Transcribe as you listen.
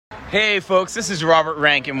Hey folks, this is Robert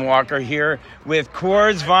Rankin Walker here with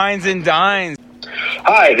Chords, Vines, and Dines.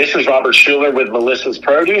 Hi, this is Robert Schuler with Melissa's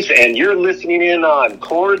Produce, and you're listening in on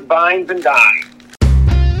Chords, Vines, and Dines.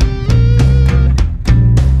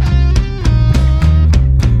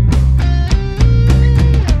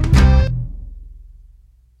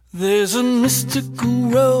 There's a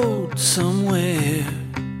mystical road somewhere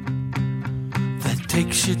that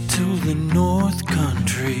takes you to the North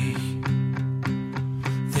Country.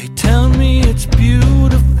 They tell me it's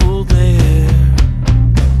beautiful there,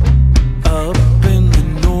 up in the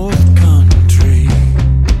North Country,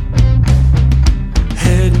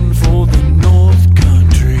 heading for the North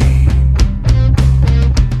Country,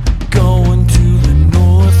 going to the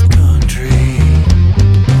North Country.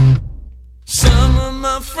 Some of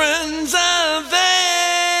my friends are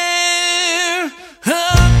there,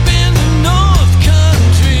 up in the North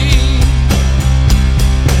Country.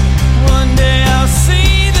 One day I'll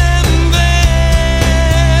see them there,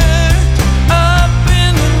 up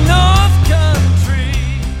in the North Country.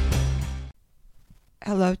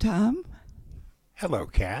 Hello, Tom. Hello,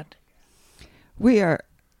 Kat. We are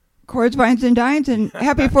Chords, Vines, and Dines, and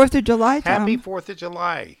happy 4th of July, Tom. Happy 4th of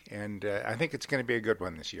July, and I think it's going to be a good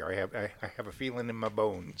one this year. I have a feeling in my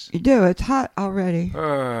bones. You do. It's hot already.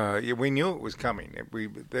 Yeah, we knew it was coming.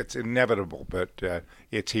 That's inevitable, but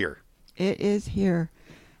it's here. It is here,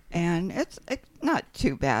 and it's not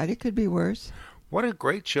too bad. It could be worse. What a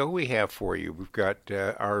great show we have for you. We've got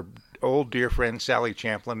our old dear friend Sally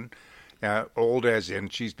Champlin, old as in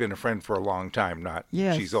she's been a friend for a long time, not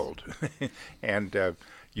Yes. she's old. And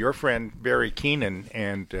your friend Barry Keenan,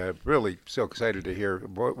 and really so excited to hear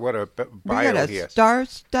what a bio We got he a has.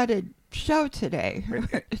 star-studded show today.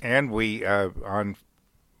 And we on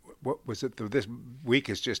what was it? This week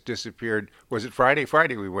has just disappeared. Was it Friday?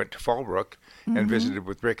 Friday we went to Fallbrook and visited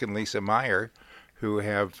with Rick and Lisa Meyer, who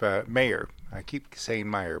have Mayer. I keep saying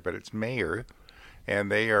Meyer, but it's Mayer,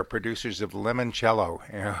 and they are producers of Limoncello.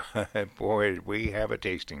 Boy, we have a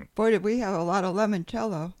tasting. Boy, did we have a lot of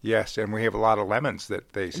limoncello. Yes, and we have a lot of lemons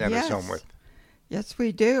that they sent us home with. Yes,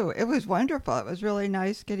 we do. It was wonderful. It was really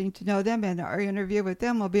nice getting to know them, and our interview with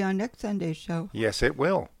them will be on next Sunday's show. Yes, it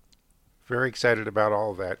will. Very excited about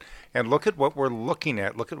all of that. And look at what we're looking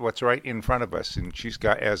at. Look at what's right in front of us. And she's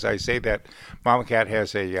got, as I say that, Mama Cat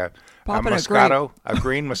has a Moscato, a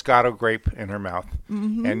green Moscato grape in her mouth.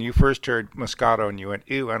 Mm-hmm. And you first heard Moscato and you went,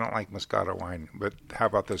 ew, I don't like Moscato wine. But how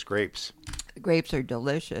about those grapes? The grapes are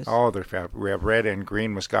delicious. Oh, they're fab. We have red and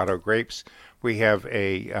green Moscato grapes. We have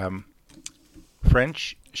a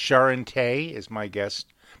French Charente is my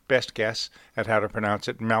best guess at how to pronounce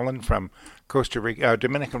it. Melon from Costa Rica,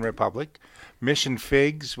 Dominican Republic. Mission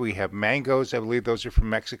figs. We have mangoes. I believe those are from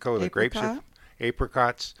Mexico. The grapes are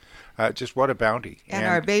apricots. Just what a bounty. And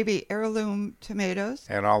our baby heirloom tomatoes.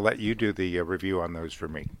 And I'll let you do the review on those for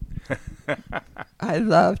me. I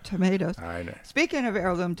love tomatoes. I know. Speaking of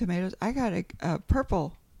heirloom tomatoes, I got a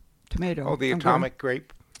purple tomato. Oh, the atomic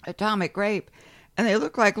grape? Atomic grape. And they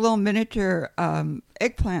look like little miniature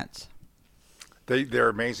eggplants. They're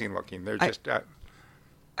amazing looking. They're just...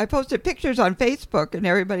 I posted pictures on Facebook, and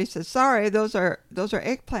everybody says, "Sorry, those are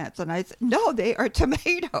eggplants." And I said, "No, they are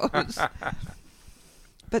tomatoes."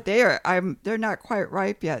 But they're not quite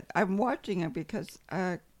ripe yet. I'm watching them because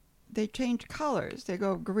they change colors. They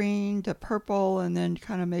go green to purple, and then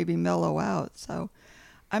kind of maybe mellow out. So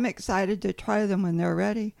I'm excited to try them when they're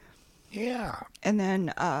ready. Yeah. And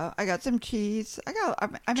then I got some cheese. I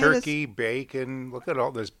made turkey, bacon. Look at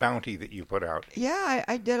all this bounty that you put out. Yeah,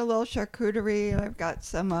 I did a little charcuterie. I've got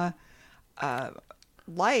some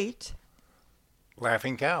light.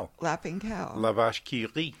 Laughing cow. Laughing cow. La vache qui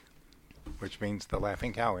rit, which means the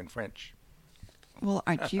laughing cow in French. Well,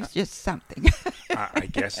 aren't you just something? I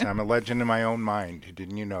guess I'm a legend in my own mind.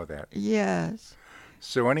 Didn't you know that? Yes.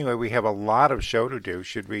 So anyway, we have a lot of show to do.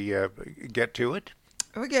 Should we get to it?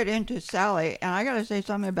 We get into Sally, and I got to say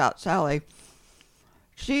something about Sally.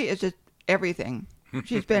 She is everything.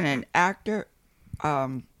 She's been an actor, a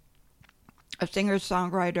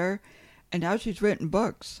singer-songwriter, and now she's written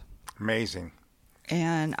books. Amazing.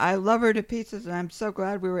 And I love her to pieces, and I'm so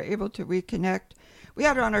glad we were able to reconnect. We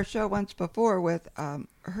had her on our show once before with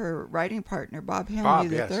her writing partner, Bob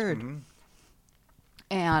Henley III. Mm-hmm.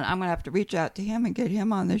 And I'm going to have to reach out to him and get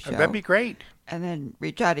him on the show. That'd be great. And then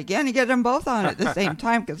reach out again and get them both on at the same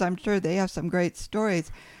time, because I'm sure they have some great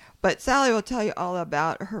stories. But Sally will tell you all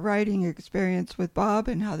about her writing experience with Bob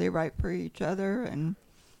and how they write for each other. And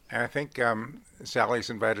I think Sally's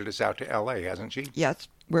invited us out to L.A., hasn't she? Yes.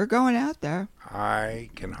 we're going out there. I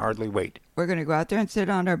can hardly wait. We're going to go out there and sit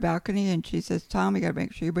on our balcony, and she says, Tom, you got to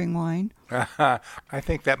make sure you bring wine. I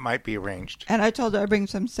think that might be arranged. And I told her I'd bring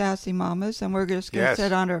some sassy mamas, and we're just going to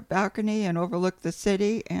sit on our balcony and overlook the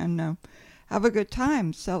city and have a good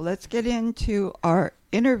time. So let's get into our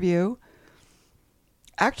interview.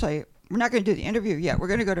 Actually, we're not going to do the interview yet. We're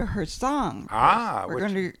going to go to her song. We're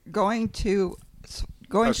going to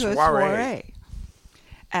a soiree.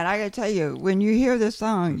 And I got to tell you, when you hear this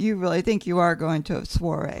song, you really think you are going to a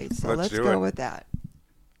soiree. So let's go with that.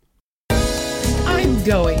 I'm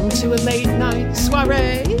going to a late night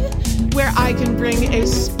soiree where I can bring a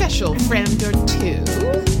special friend or two.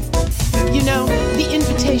 You know, the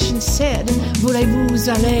invitation said, voulez-vous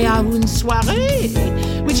aller à une soirée?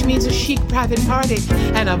 Which means a chic private party,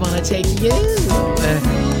 and I want to take you.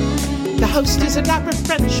 The host is a dapper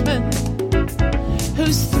Frenchman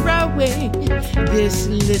who's throwing this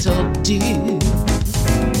little dude.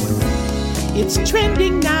 It's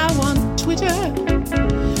trending now on Twitter,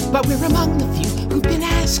 but we're among the few who've been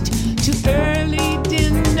asked to early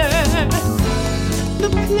dinner. The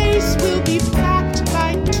place will be packed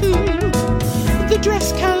by 2. The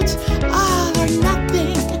dress codes all or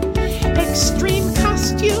nothing. Extreme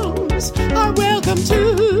costumes are welcome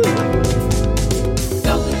too.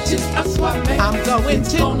 I'm going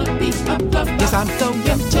to. Yes, I'm going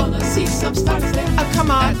to. See some stars there. Oh,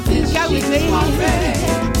 come on, go with me.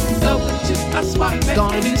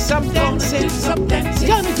 Gonna do some dancing.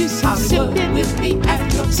 Gonna do some sipping with me.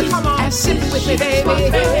 So come on, sip with me, baby.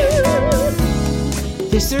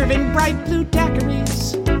 They're serving bright blue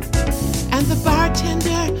daiquiris, and the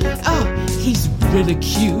bartender, oh, he's really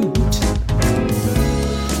cute.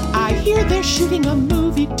 I hear they're shooting a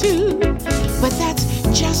movie too, but that's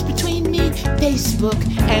just between me, Facebook,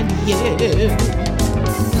 and you.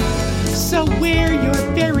 So wear your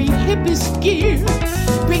very hippest gear.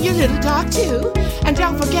 Bring your little dog too, and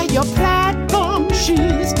don't forget your platform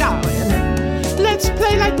shoes, darling. Let's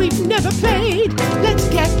play like we've never played. Let's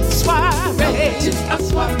get soiree.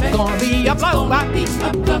 Gonna be a blowout.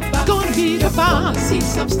 Gonna be the fun.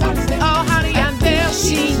 Oh, honey, and they'll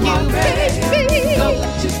see you, baby.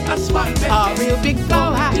 A real big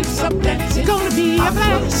blowout. Gonna be a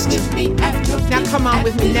blast. Now come on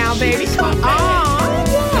with me now, baby. Come on.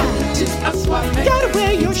 Gotta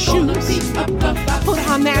wear your shoes. Put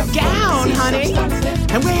on that gown, honey,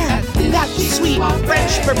 and wear that sweet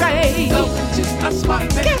French beret.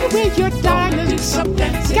 Gotta wear your diamonds.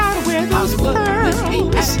 Gotta wear those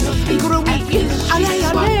pearls. Groovy, allez,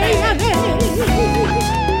 allez, allez.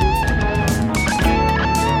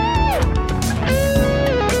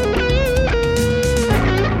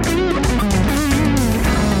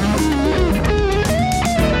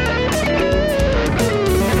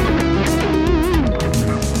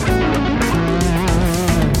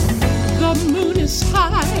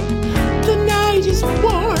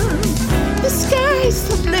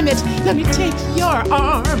 Let me take your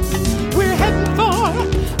arm. We're heading for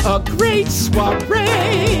a great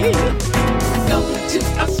soiree. Going to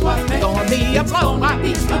a soiree. Gonna be a blowout.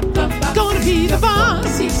 Gonna be the fun.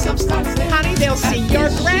 See some stars there. Honey, they'll see your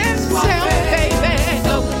grand self, baby.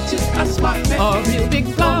 Going to a soiree. A real big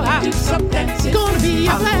blowout. Gonna be a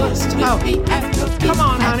blast. Oh, come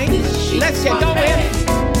on, honey. Let's get going.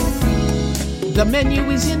 The menu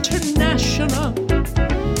is international,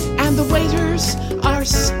 and the waiters are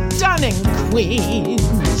stunning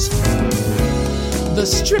queens. The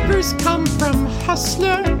strippers come from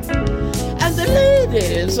Hustler, and the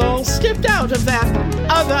ladies all stepped out of that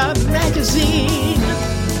other magazine.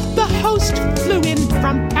 The host flew in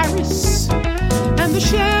from Paris, and the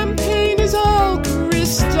champagne is all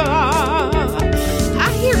crystal.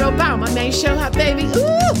 I hear Obama may show up, baby.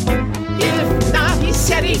 Ooh, if not, he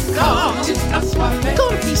said he'd come.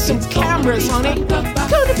 Gonna be some cameras, honey.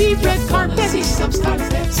 Gonna be red carpet. So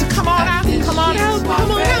come on out, come on out,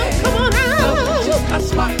 come on out, come on out.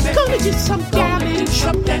 Gonna do some damage.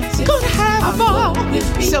 Gonna have a ball.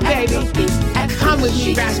 So baby, come with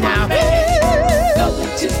me right now.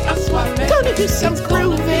 Gonna do some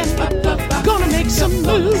grooving. Gonna make some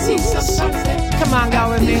moves. Come on, go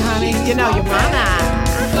with me, honey. You know you wanna.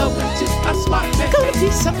 Gonna be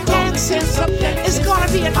some dancing. It's gonna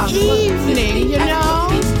be an evening, you know.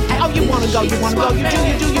 Oh, you wanna go, you wanna go, you do,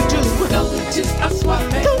 you do, you do.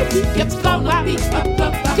 Gonna be your blowout.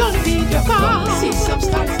 Gonna be your fun.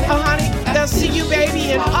 Oh, honey, they'll see you,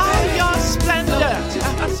 baby, in all your splendor.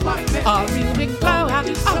 A real big blowout.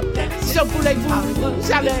 Oh, so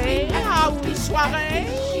voulez-vous aller à une soirée,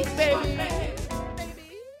 baby?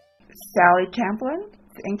 Sally Champlin,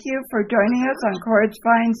 thank you for joining us on Chords,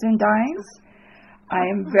 Vines, and Dimes. I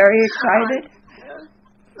am very excited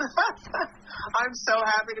I'm so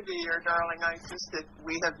happy to be here, darling. I just that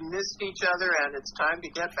we have missed each other, and it's time to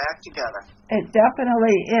get back together. It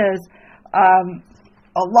definitely is.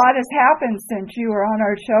 A lot has happened since you were on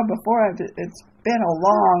our show before. It's been a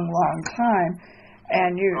long, long time.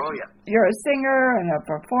 And you're a singer and a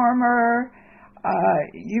performer.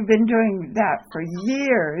 You've been doing that for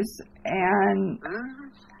years. And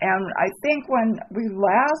I think when we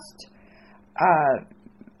last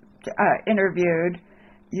interviewed,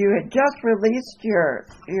 you had just released your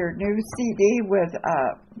new CD with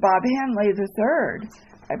Bob Henley III,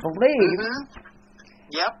 I believe.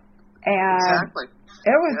 Yep. And exactly.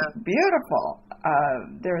 It was beautiful.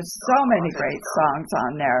 There's so many great songs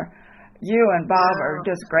on there. You and Bob are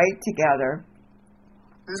just great together.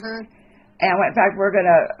 And in fact, we're going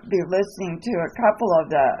to be listening to a couple of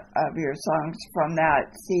your songs from that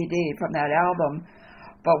CD, from that album.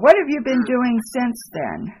 But what have you been doing since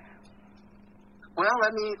then? Well,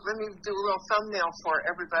 let me do a little thumbnail for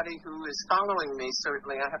everybody who is following me.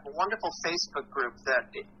 Certainly, I have a wonderful Facebook group that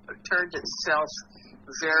turned itself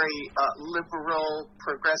very liberal,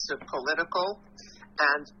 progressive, political,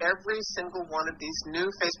 and every single one of these new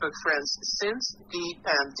Facebook friends since the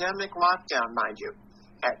pandemic lockdown, mind you,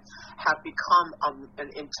 have become an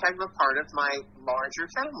integral part of my larger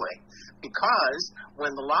family, because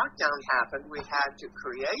when the lockdown happened, we had to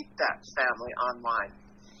create that family online.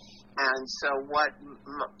 And so what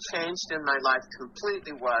changed in my life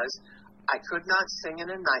completely was I could not sing in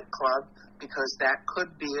a nightclub because that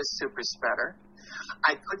could be a super spreader.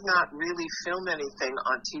 I could not really film anything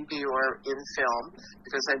on TV or in film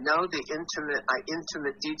because I know the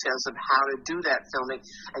intimate details of how to do that filming,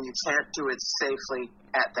 and you can't do it safely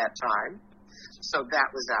at that time. So that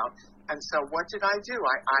was out. And so what did I do?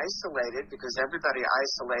 I isolated, because everybody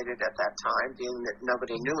isolated at that time, being that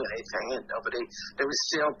nobody knew anything, and there was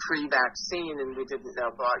still pre-vaccine, and we didn't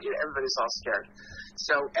know about, everybody's all scared.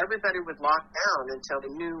 So everybody would lock down until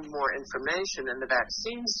they knew more information, and the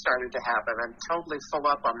vaccines started to happen. I'm totally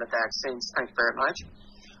full up on the vaccines, thank you very much.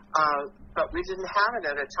 But we didn't have it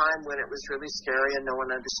at a time when it was really scary and no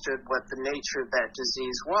one understood what the nature of that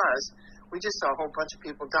disease was. We just saw a whole bunch of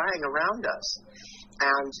people dying around us.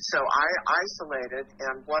 And so I isolated,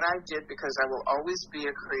 and what I did, because I will always be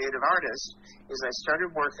a creative artist, is I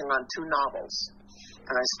started working on 2 novels.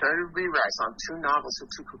 And I started rewrites on 2 novels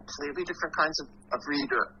with 2 completely different kinds of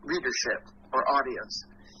readership or audience.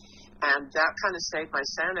 And that kind of saved my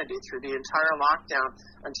sanity through the entire lockdown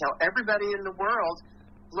until everybody in the world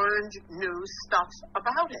learned new stuff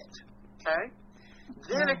about it, okay?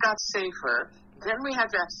 Then it got safer. Then we had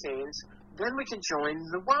vaccines. Then we could join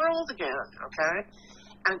the world again, okay?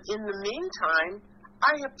 And in the meantime,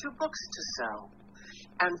 I have 2 books to sell.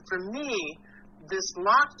 And for me, this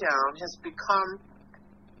lockdown has become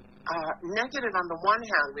negative on the one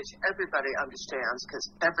hand, which everybody understands because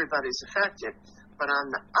everybody's affected. But on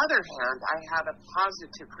the other hand, I have a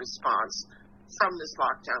positive response from this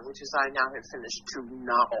lockdown, which is I now have finished 2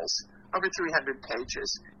 novels, over 300 pages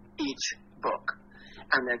each book.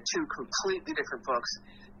 And they're 2 completely different books.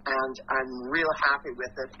 And I'm real happy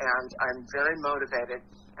with it, and I'm very motivated.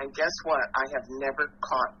 And guess what? I have never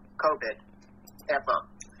caught COVID, ever.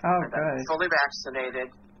 Oh, and good. I'm fully vaccinated,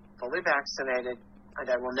 and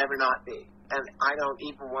I will never not be. And I don't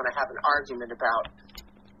even want to have an argument about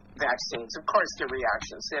vaccines. Of course, they're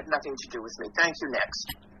reactions. They have nothing to do with me. Thank you, next.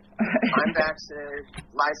 I'm vaccinated.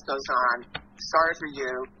 Life goes on. Sorry for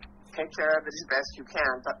you. Take care of it as best you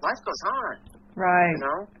can. But life goes on. Right. You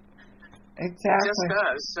know? Exactly. It just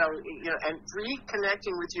does. So, and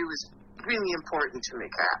reconnecting with you is really important to me,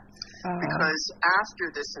 Kat. Because after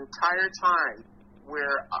this entire time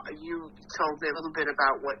where you told me a little bit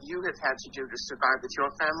about what you have had to do to survive with your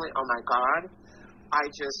family, oh my God,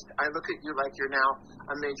 I look at you like you're now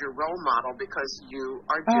a major role model because you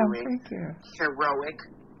are doing heroic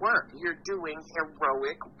work. You're doing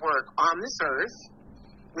heroic work on this earth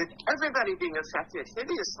with everybody being affected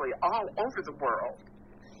hideously all over the world.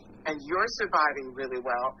 And you're surviving really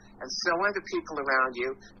well, and so are the people around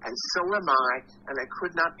you, and so am I, and I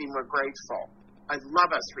could not be more grateful. I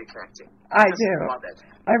love us reconnecting. I do. Love it.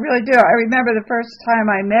 I really do. I remember the first time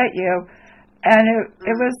I met you, and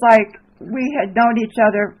it was like we had known each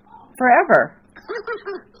other forever.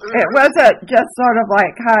 It wasn't just sort of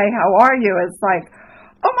like, hi, how are you? It's like,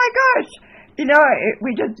 oh my gosh,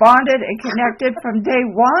 we just bonded and connected from day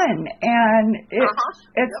one, and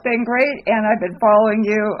it's been great, and I've been following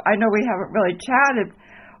you. I know we haven't really chatted,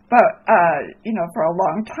 but, for a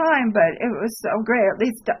long time, but it was so great, at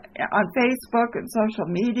least on Facebook and social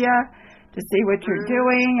media, to see what you're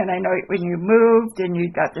doing, and I know when you moved, and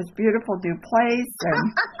you got this beautiful new place, and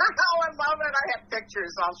oh, I moment I have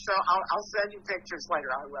pictures, I'll send you pictures later.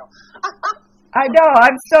 I will. I know.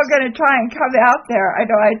 I'm still going to try and come out there. I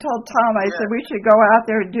know. I told Tom, I said, we should go out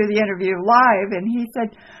there and do the interview live. And he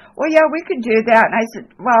said, well, yeah, we could do that. And I said,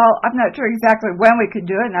 well, I'm not sure exactly when we could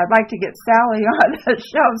do it. And I'd like to get Sally on the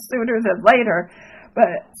show sooner than later. But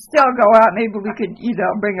still go out. Maybe we could,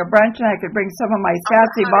 bring a brunch, and I could bring some of my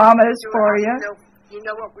sassy mamas for you. You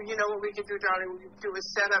know what we could do, darling? We could do a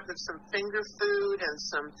setup of some finger food and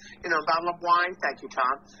some, a bottle of wine. Thank you,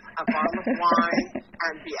 Tom. A bottle of wine,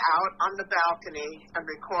 and be out on the balcony and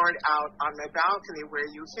record out on my balcony where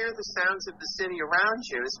you hear the sounds of the city around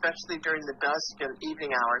you, especially during the dusk and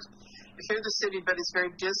evening hours. You hear the city, but it's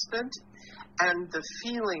very distant, and the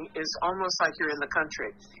feeling is almost like you're in the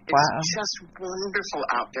country. It's just wonderful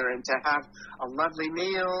out there, and to have a lovely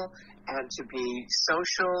meal and to be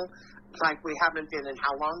social. Like we haven't been in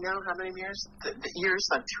how long now? How many years? The years,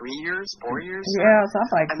 like 3 years, 4 years? Yeah,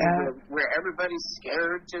 something like that. Where everybody's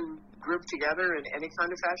scared to group together in any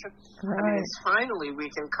kind of fashion. Right. It's finally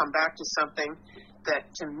we can come back to something that,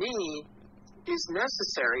 to me, is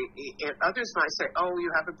necessary. Others might say, oh,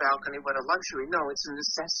 you have a balcony, what a luxury. No, it's a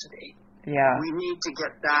necessity. Yeah. We need to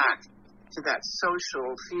get back to that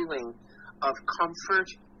social feeling of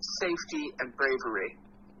comfort, safety, and bravery.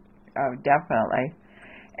 Oh, definitely.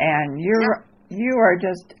 And you are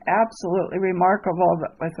just absolutely remarkable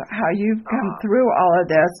with how you've come through all of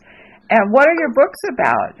this. And what are your books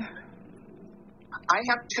about? I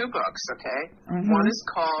have 2 books, okay? Mm-hmm. One is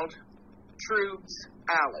called Trube's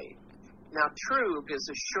Alley. Now, Trube is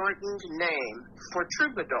a shortened name for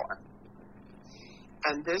troubadour.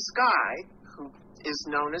 And this guy, who is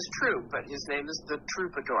known as Trube, but his name is the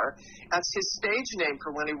Troubadour, that's his stage name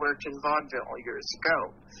for when he worked in vaudeville years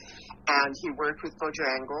ago. And he worked with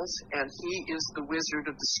Bojangles, and he is the wizard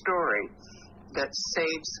of the story that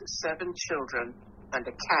saves 7 children and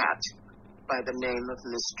a cat by the name of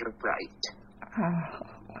Mr. Bright. Oh,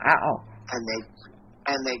 wow.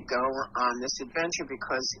 And they go on this adventure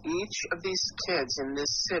because each of these kids in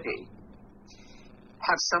this city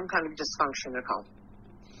have some kind of dysfunction at home.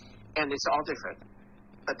 And it's all different.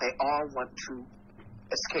 But they all want to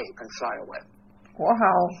escape and fly away.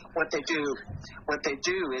 Wow. What they do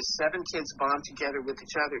is 7 kids bond together with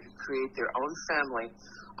each other to create their own family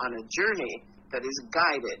on a journey that is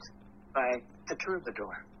guided by the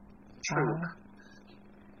troubadour, Trube.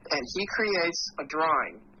 And he creates a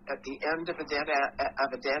drawing at the end of a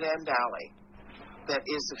dead-end alley that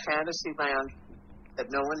is a fantasy land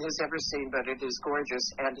that no one has ever seen, but it is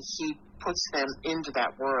gorgeous. And he puts them into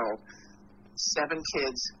that world, 7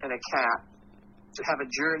 kids and a cat, to have a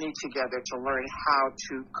journey together to learn how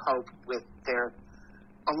to cope with their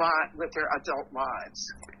adult lives.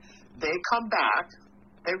 They come back,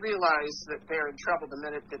 they realize that they're in trouble the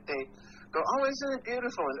minute that they go, oh, isn't it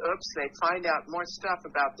beautiful? And oops, they find out more stuff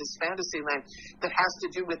about this fantasy land that has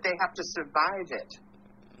to do with they have to survive it.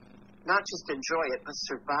 Not just enjoy it, but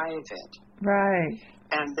survive it. Right.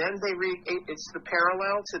 And then it's the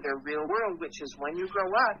parallel to their real world, which is when you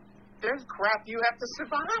grow up, there's crap you have to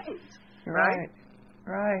survive. Right?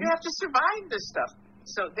 Right. You have to survive this stuff.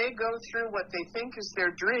 So they go through what they think is their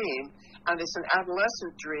dream, and it's an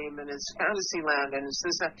adolescent dream, and it's fantasy land, and it's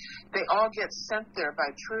this. They all get sent there by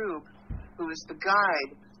Trube, who is the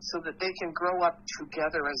guide, so that they can grow up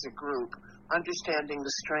together as a group, understanding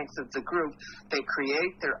the strength of the group. They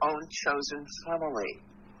create their own chosen family.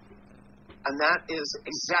 And that is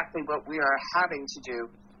exactly what we are having to do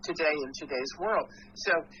today in today's world.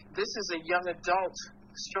 So this is a young adult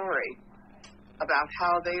story about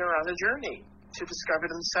how they are on a journey to discover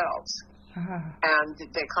themselves. And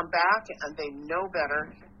they come back and they know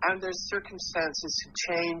better, and their circumstances have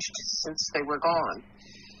changed since they were gone.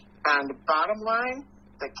 And bottom line,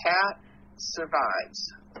 the cat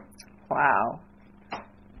survives. Wow.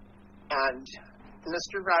 And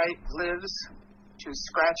Mr. Wright lives to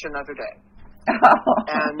scratch another day.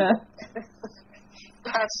 And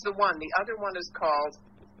that's the one. The other one is called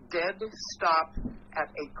Dead Stop at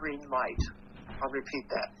a Green Light. I'll repeat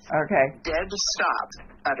that. Okay. Dead Stop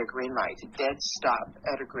at a Green Light. Dead Stop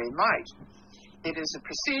at a Green Light. It is a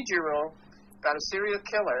procedural about a serial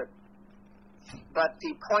killer, but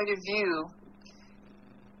the point of view,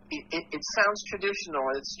 it sounds traditional.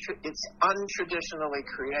 It's untraditionally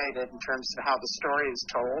created in terms of how the story is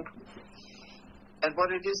told. And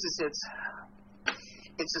what it is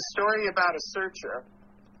it's a story about a searcher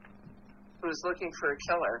who is looking for a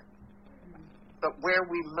killer. But where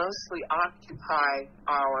we mostly occupy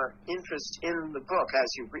our interest in the book as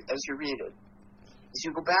you read it, is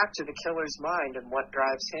you go back to the killer's mind and what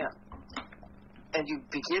drives him. And you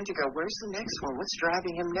begin to go, where's the next one? What's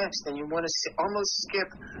driving him next? And you want to almost skip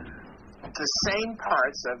the same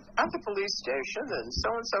parts of at the police station, and so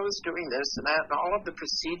is doing this and that, and all of the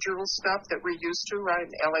procedural stuff that we're used to, right,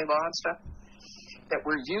 in LA law and stuff that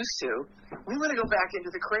we're used to. We want to go back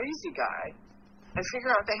into the crazy guy and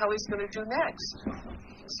figure out what the hell he's going to do next.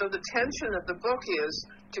 So the tension of the book is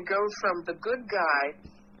to go from the good guy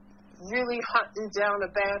really hunting down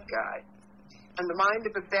a bad guy, and the mind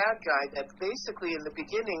of a bad guy that basically in the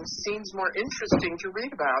beginning seems more interesting to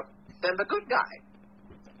read about than the good guy.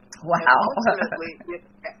 Wow. And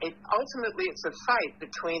ultimately, it's a fight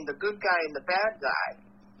between the good guy and the bad guy.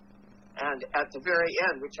 And at the very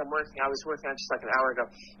end, which I was working on just like an hour ago,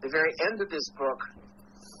 the very end of this book,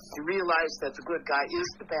 you realize that the good guy is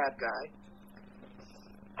the bad guy,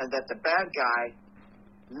 and that the bad guy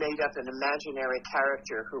made up an imaginary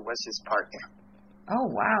character who was his partner. Oh,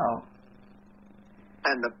 wow.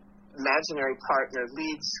 And the imaginary partner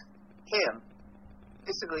leads him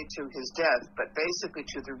basically to his death, but basically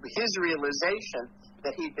to his realization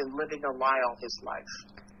that he'd been living a lie all his life.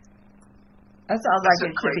 That sounds like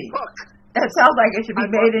it should be. Book. That sounds like it should be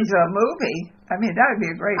made into a movie. I mean, that would be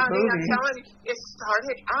a great movie. I'm telling you, it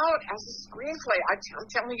started out as a screenplay. I'm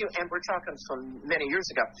telling you, and we're talking from many years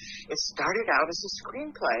ago. It started out as a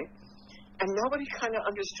screenplay, and nobody kind of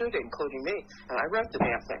understood it, including me. And I wrote the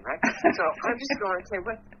damn thing, right? So I'm just going, okay,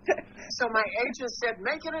 what? So my agent said,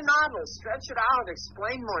 make it a novel, stretch it out,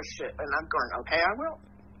 explain more shit. And I'm going, okay, I will.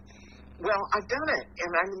 Well, I've done it,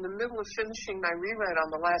 and I'm in the middle of finishing my rewrite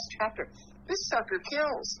on the last chapter. This sucker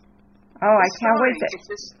kills. Oh, I can't wait to...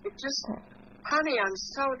 It just, honey, I'm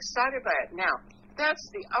so excited by it. Now, that's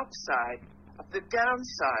the upside of the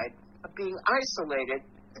downside of being isolated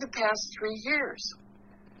for the past 3 years.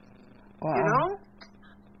 Wow. You know?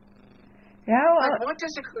 Yeah, well... Like, what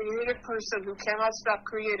does a creative person who cannot stop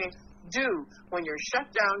creating do when you're shut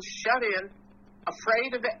down, shut in,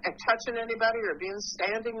 afraid of touching anybody or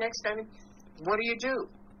standing next to anybody? What do?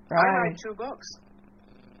 Right. I write 2 books.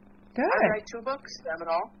 Good. I write 2 books, damn it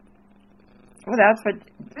all. Well, that's what...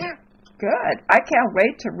 Yeah. Good. I can't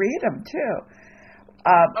wait to read them, too.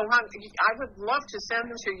 I would love to send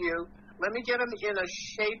them to you. Let me get them in a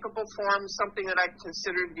shapeable form, something that I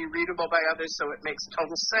consider to be readable by others so it makes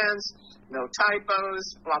total sense, no typos,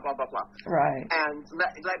 blah, blah, blah, blah. Right. And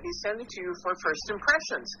let me send it to you for first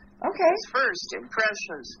impressions. Okay. First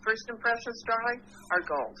impressions, darling, are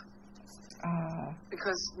gold.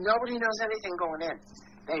 Because nobody knows anything going in.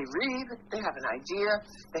 They read, they have an idea,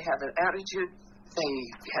 they have an attitude, they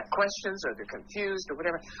have questions or they're confused or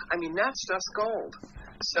whatever. I mean, that stuff's gold.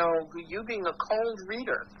 So you being a cold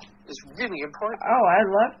reader is really important. Oh, I'd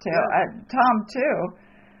love to. Yeah. Tom, too.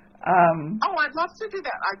 I'd love to do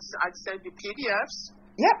that. I'd send you PDFs.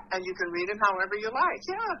 Yep. And you can read it however you like.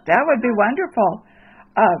 Yeah. That would be wonderful.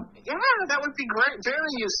 Yeah, that would be great.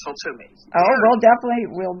 Very useful to me.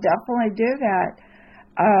 We'll definitely do that.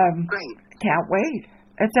 Great. Can't wait.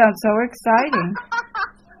 It sounds so exciting.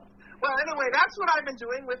 Well, anyway, that's what I've been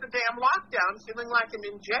doing with the damn lockdown, feeling like I'm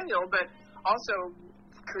in jail, but also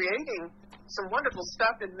creating some wonderful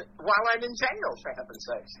stuff while I'm in jail, for heaven's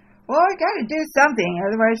sakes. Well, I got to do something,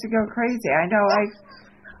 otherwise you go crazy. I know.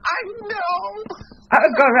 I know. I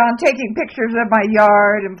would go around taking pictures of my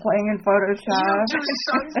yard and playing in Photoshop. You do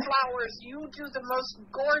sunflowers. You do the most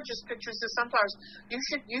gorgeous pictures of sunflowers. You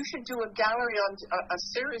should do a gallery on a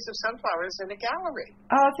series of sunflowers in a gallery.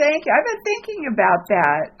 Oh, thank you. I've been thinking about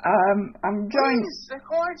that. I'm joining. Please, they're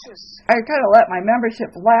gorgeous. I kind of let my membership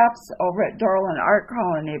lapse over at Dorland Art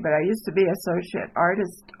Colony, but I used to be associate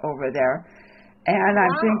artist over there, and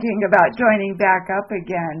I'm thinking about joining back up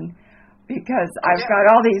again. Because I've got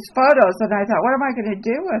all these photos, and I thought, what am I going to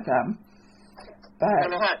do with them? But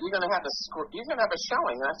you're going to have a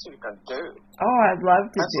showing. That's what you're going to do. Oh, I'd love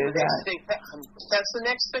to do that. That's the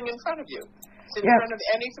next thing in front of you. It's in front of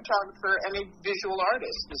any photographer, any visual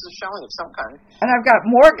artist. This is a showing of some kind. And I've got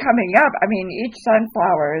more coming up. I mean, each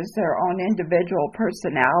sunflower is their own individual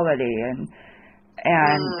personality, and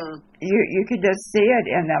you could just see it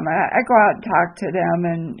in them. I go out and talk to them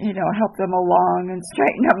and, help them along and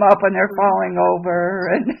straighten them up when they're falling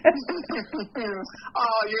over. And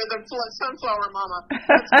oh, you're the sunflower mama.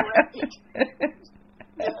 That's great.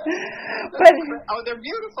 They're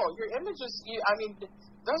beautiful. Your images,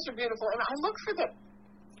 those are beautiful. And I look for them.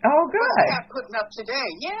 Oh, good. What's that putting up today?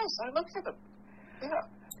 Yes, I look for them. Yeah.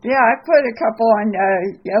 Yeah, I put a couple on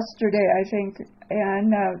yesterday, I think, and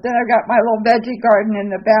then I've got my little veggie garden in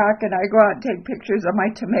the back, and I go out and take pictures of my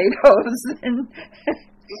tomatoes.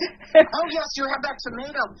 Oh, yes, you have that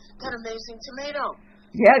tomato, that amazing tomato.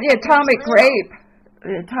 Yeah, the atomic grape.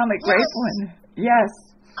 The atomic grape one. Yes.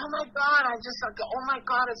 oh my God, oh my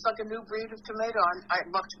God, it's like a new breed of tomato. I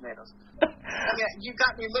love tomatoes. Yeah, you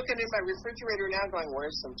got me looking in my refrigerator now going,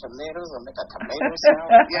 where's some tomatoes? I'll make a tomato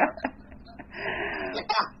salad. Yeah.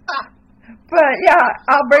 But yeah,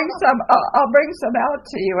 I'll bring some out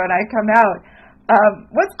to you when I come out.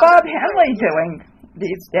 What's Bob Henley doing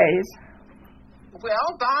these days? Well,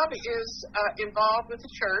 Bob is involved with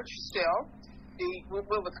the church still, with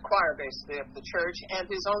the choir basically of the church, and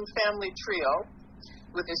his own family trio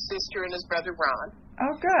with his sister and his brother Ron.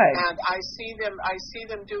 Oh, good. And I see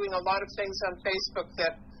them doing a lot of things on Facebook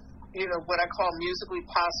that, what I call musically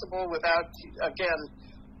possible without, again,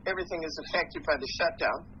 everything is affected by the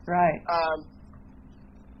shutdown. Right.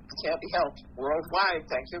 Can't be helped worldwide,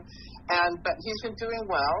 thank you. But he's been doing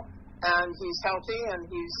well, and he's healthy, and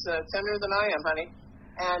he's thinner than I am, honey.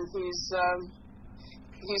 And he's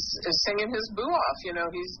singing his boo off.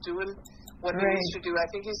 He's doing what he needs to do. I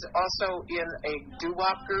think he's also in a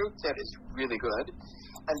doo-wop group that is really good,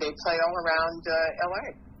 and they play all around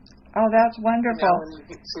L.A. Oh, that's wonderful. And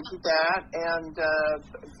to do that, and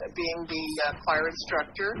being the choir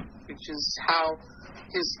instructor, which is how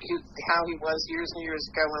he was years and years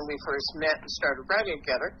ago when we first met and started writing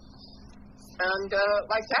together. And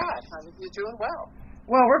like that, I think he's doing well.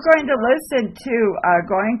 Well, we're going to listen to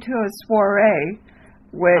Going to a Soiree,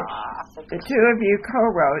 which the two of you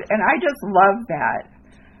co-wrote, and I just love that.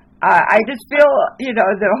 I just feel,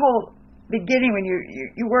 the whole beginning when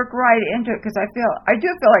you work right into it, because I do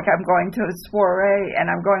feel like I'm going to a soiree,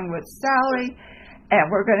 and I'm going with Sally,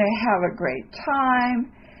 and we're going to have a great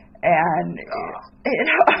time, and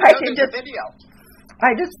I can just video.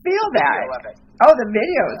 I just feel the that. Video of it. Oh, the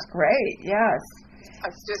video is great. Yes. I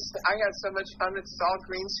had so much fun. It's all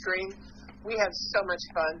green screen. We had so much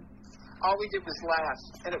fun. All we did was laugh,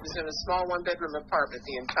 and it was in a small one-bedroom apartment,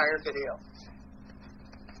 the entire video.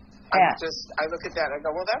 Yeah. I look at that, I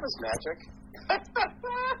go, well, that was magic.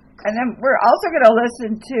 And then we're also going to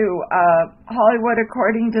listen to Hollywood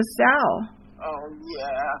According to Sal. Oh,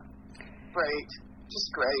 yeah. Great. Just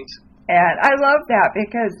great. And I love that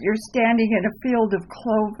because you're standing in a field of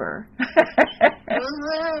clover. And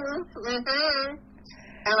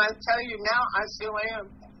I tell you now, I still am.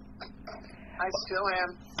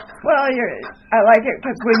 Well, I like it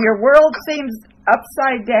because when your world seems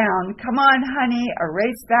upside down, come on, honey,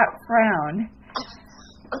 erase that frown.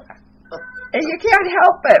 And you can't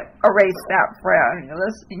help but erase that frown. You're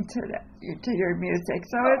listening to your music,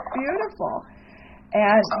 so it's beautiful.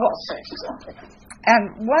 And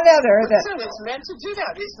and one other Listen, it's meant to do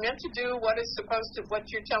that. It's meant to do what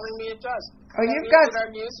you're telling me it does. Oh,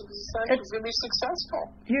 our music is really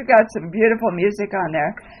successful. You got some beautiful music on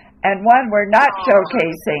there. And one we're not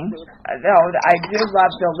showcasing, though I do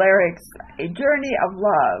love the lyrics, A Journey of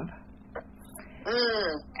Love.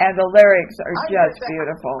 And the lyrics are just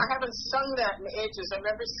beautiful. I haven't sung that in ages. I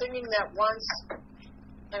remember singing that once.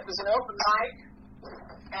 It was an open mic,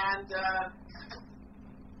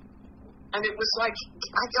 and it was like,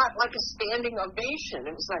 I got like a standing ovation.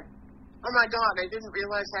 It was like, oh my God, I didn't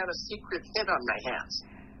realize I had a secret hit on my hands.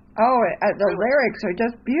 Oh, the lyrics are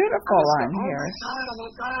just beautiful on here.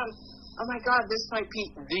 Oh my God, this might be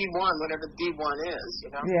D1, whatever D1 is,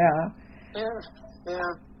 Yeah.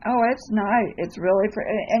 Yeah. Oh, it's nice. It's really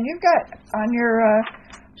pretty. And you've got on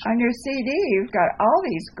your CD, you've got all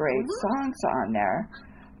these great songs on there.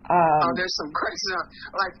 There's some great songs.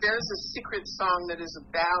 Like there's a secret song that is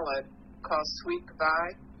a ballad called Sweet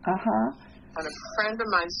Goodbye. And a friend of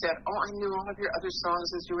mine said, I knew all of your other songs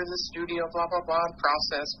as you were in the studio, blah, blah, blah,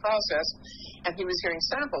 process. And he was hearing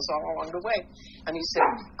samples all along the way. And he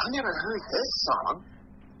said, I never heard this song.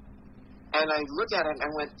 And I looked at it and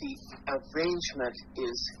I went, the arrangement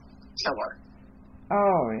is killer.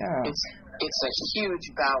 Oh, yeah. It's a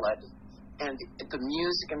huge ballad. And the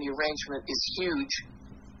music and the arrangement is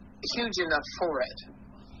huge enough for it.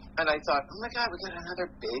 And I thought, oh my God, we got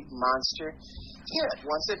another big monster hit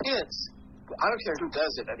once it hits. I don't care who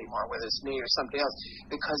does it anymore, whether it's me or somebody else,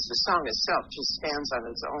 because the song itself just stands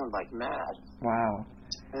on its own like mad. Wow.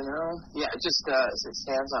 Yeah, it just does. It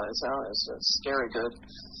stands on its own. It's scary good.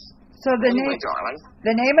 So the name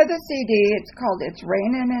of the CD, it's called It's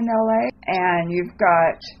Raining in LA, and you've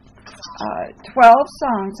got 12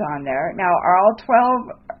 songs on there. Now, are all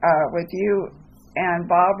 12 with you and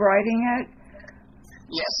Bob writing it?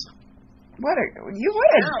 Yes. You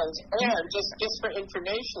would. And just for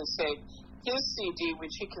information's sake, his CD,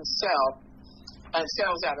 which he can sell, and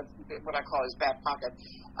sells out of what I call his back pocket,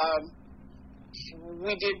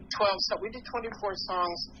 we did 24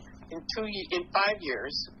 songs in 5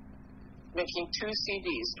 years, making 2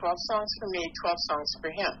 CDs, 12 songs for me, 12 songs for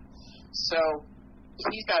him. So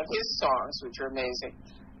he's got his songs, which are amazing,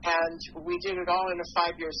 and we did it all in a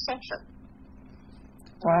 5-year session.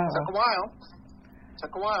 Wow.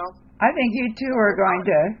 Took a while. I think you two are going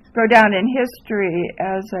to go down in history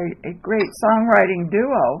as a great songwriting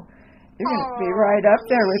duo. You're going to be right up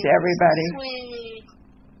there with everybody. Sweet.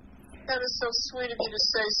 That is so sweet of you to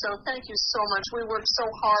say so. Thank you so much. We work so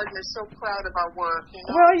hard and are so proud of our work. You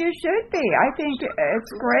know? Well, you should be. I think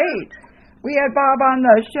it's great. We had Bob on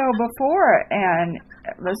the show before and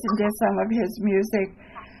listened to some of his music.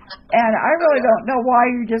 And I really don't know why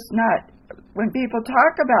you're just not, when people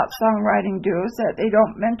talk about songwriting duos, that they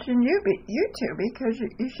don't mention you two, because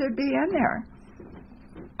you should be in there.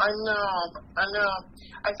 I know.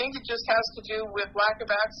 I think it just has to do with lack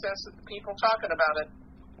of access of the people talking about it.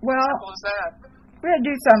 Well, simple as that. We're going to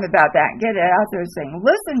do something about that and get it out there saying,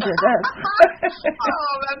 listen to this.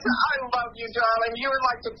 I love you, darling. You are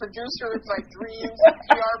like the producer of my dreams, the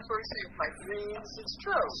PR person of my dreams. It's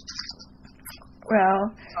true. Well,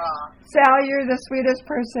 Sal, you're the sweetest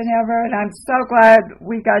person ever, and I'm so glad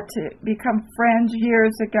we got to become friends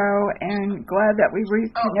years ago, and glad that we were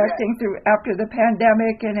reconnecting through after the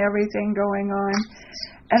pandemic and everything going on.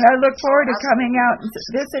 And I look forward to coming out and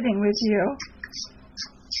visiting with you.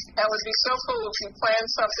 That would be so cool if we planned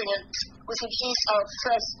something and we could eat our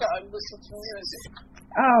fresca and listen to music.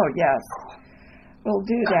 Oh, yes. We'll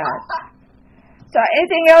do that. So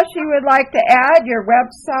anything else you would like to add? Your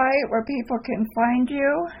website where people can find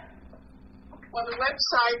you? Well, the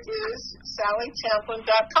website is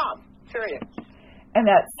sallychamplin.com, period. And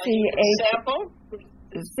that's CHAMPLIN.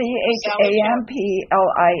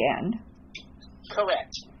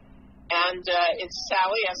 Correct. And it's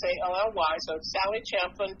Sally, S-A-L-L-Y, so it's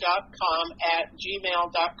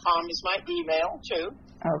sallychamplin.com@gmail.com is my email, too.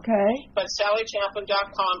 Okay. But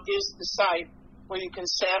sallychamplin.com is the site where you can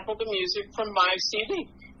sample the music from my CD.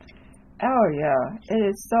 Oh, yeah.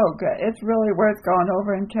 It is so good. It's really worth going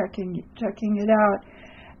over and checking it out.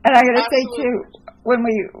 And I got to say, too, when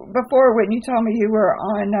you told me you were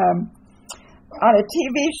on a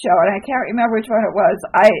TV show, and I can't remember which one it was.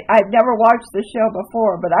 I've never watched the show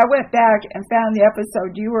before, but I went back and found the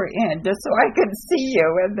episode you were in just so I could see you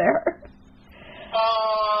in there.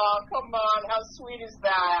 Oh, come on. How sweet is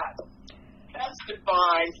that? That's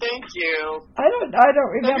divine. Thank you. I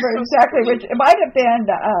don't remember exactly which. It might have been,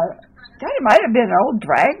 it might have been an old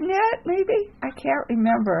Dragnet, maybe? I can't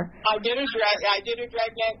remember. I did a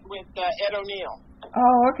Dragnet with Ed O'Neill.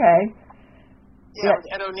 Oh, okay. Yeah, with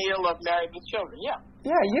Ed O'Neill of Married with Children, yeah.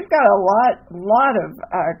 Yeah, you've got a lot of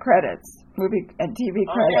credits, movie and TV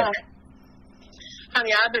credits. Yeah.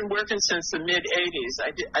 Honey, I've been working since the mid-'80s.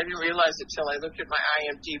 I didn't realize it till I looked at my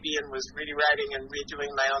IMDb and was rewriting and redoing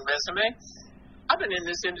my own resume. I've been in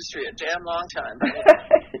this industry a damn long time.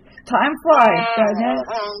 Time flies, doesn't it?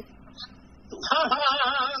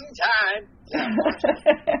 Long time.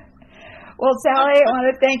 Well, Sally, I want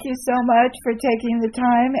to thank you so much for taking the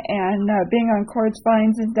time and being on Chords,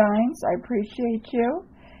 Vines, and Dines. I appreciate you.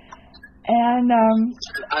 And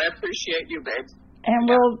I appreciate you, babe. And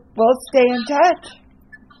we'll stay in touch.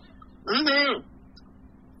 Mm-hmm.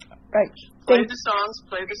 Right. Play the songs.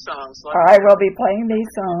 I will be playing these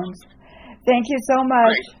songs. Thank you so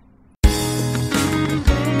much.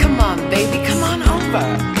 Great. Come on, baby, come on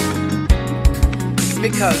over.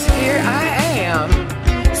 Because here I am,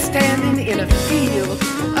 standing in a field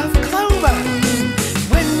of clover.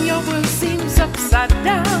 When your world seems upside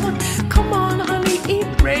down, come on, honey,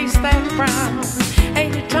 erase that frown.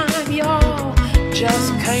 Anytime y'all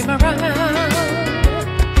just came around,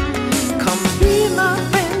 come be my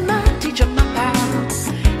friend, my teacher, my pal.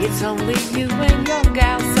 It's only you and your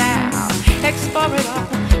gal Sal. Explore it all,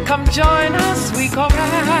 come join us, we go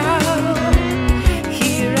round.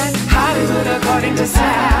 Here at Hollywood according to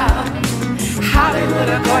Sal. Hollywood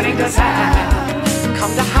according to Sal.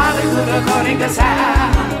 Come to Hollywood according to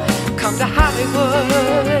Sal. Come to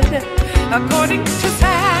Hollywood according to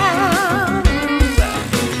Sal.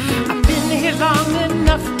 I've been here long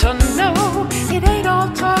enough to know it ain't all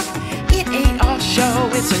talk, it ain't all show.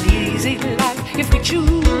 It's an easy life if we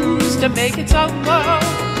choose to make it so.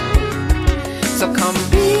 So come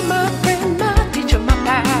be my friend, my teacher, my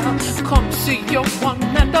pal. Come see your one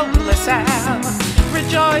and only Sal.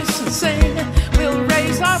 Rejoice and sing, we'll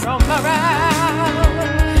raise our own morale.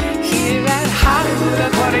 Here at Hollywood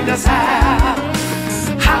according to Sal.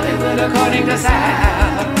 Hollywood according to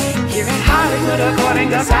Sal. Here at Hollywood according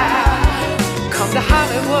to Sal. Come to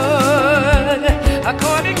Hollywood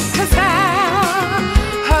according to Sal.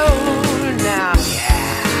 Oh, now,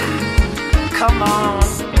 yeah. Come on,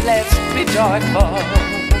 let's be joyful.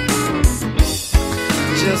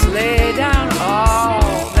 Just lay down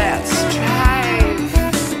all that strife.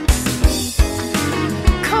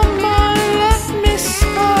 Come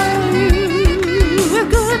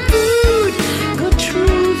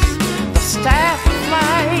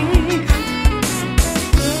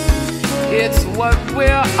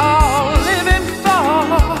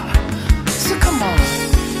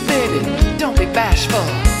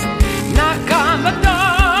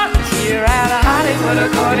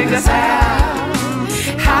according to Sal.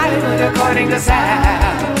 Hollywood according to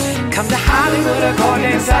Sal. Come to Hollywood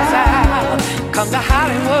according to Sal. Come to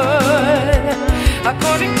Hollywood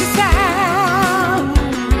according to Sal.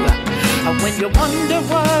 When you wonder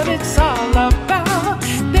what it's all about,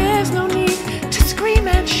 there's no need to scream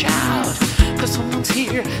and shout, 'cause someone's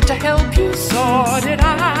here to help you sort it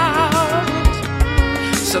out.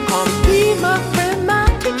 So come be my friend, my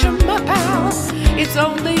teacher, my pal. It's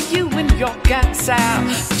only you and your cat Sal.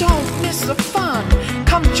 Don't miss the fun.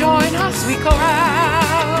 Come join our sweet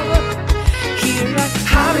chorale. Here at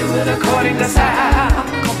Hollywood according to Sal.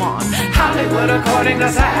 Come on, Hollywood according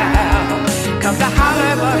to Sal. Come to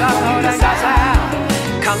Hollywood according to Sal.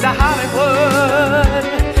 Come to Hollywood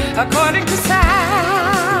according to Sal.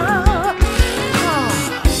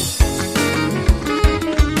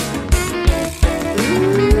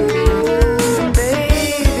 Ooh,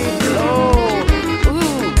 baby, blow.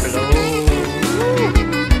 Ooh, blow.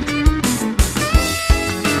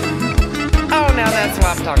 Oh, now that's what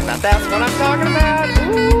I'm talking about. That's what I'm talking about.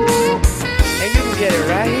 Ooh. And you can get it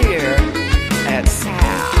right here at Sal's.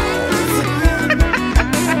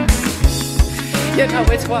 You know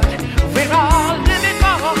it's what we're all living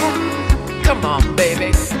for. Come on,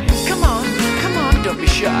 baby. Come on, don't be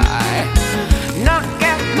shy. Knock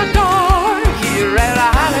at my door here at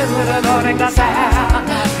Hollywood according to Sal.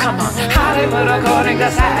 Come on, Hollywood according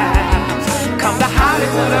to Sal. Come to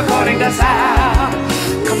Hollywood according to Sal.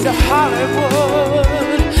 Come to Hollywood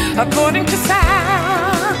according to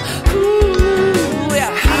Sal. Ooh,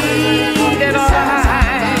 yeah, Hollywood it all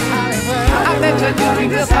right. I bet you're doing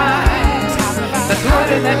the fine. The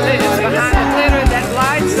glitter that lives behind the glitter that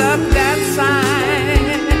lights up that sign,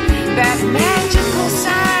 that magical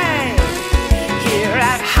sign. Here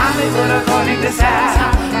at Hollywood according to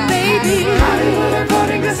Sal, baby. Hollywood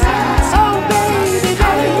according to Sal. Oh baby,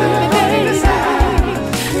 Hollywood according to Sal.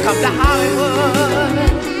 Come to Hollywood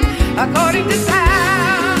according to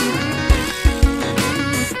Sal.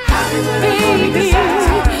 Hollywood according to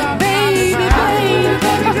Sal. Baby,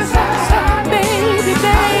 according to Sal. Baby,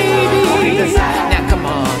 baby. Now come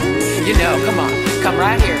on, you know, come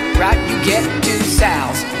right here, right? You get to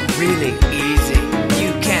Sal's really easy.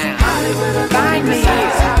 You can find me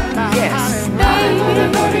here, yes,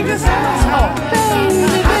 baby. Oh,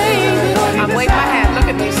 baby, I'm waving my hand. Look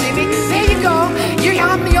at me, see me? There you go. You're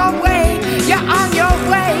on your way. You're on your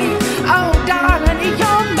way. Oh, darling,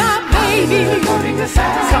 you're my baby. Come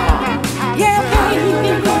on, yeah,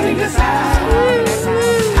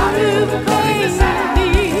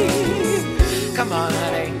 baby. Come on,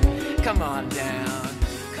 honey. Come on down.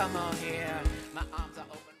 Come on here. My arms are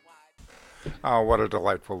open wide. Oh, what a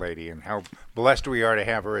delightful lady, and how blessed we are to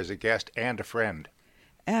have her as a guest and a friend.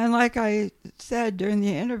 And like I said during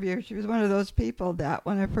the interview, she was one of those people that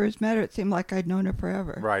when I first met her, it seemed like I'd known her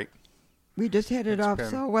forever. Right. We just hit it off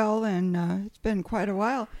so well, and it's been quite a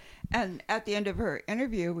while. And at the end of her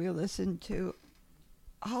interview, we listened to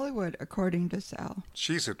Hollywood according to Sal.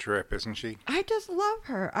 She's a trip, isn't she? I just love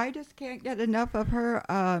her. I just can't get enough of her.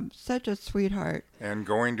 Such a sweetheart. And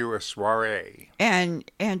going to a soiree. And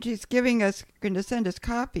she's going to send us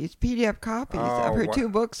copies, PDF copies of her two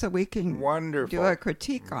books so we can do a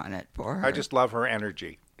critique on it for her. I just love her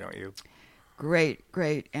energy, don't you?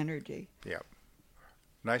 Great energy. Yeah.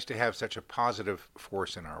 Nice to have such a positive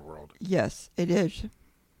force in our world. Yes, it is.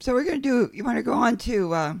 So we're going to you want to go on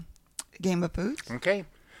to Game of Foods? Okay.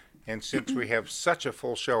 And since we have such a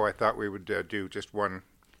full show, I thought we would do just one.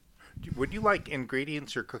 Would you like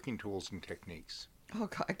ingredients or cooking tools and techniques? Oh,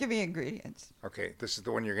 God, give me ingredients. Okay, this is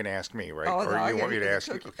the one you're going to ask me, right? Oh, or no, you want me to ask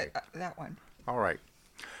you? Okay. That one. All right.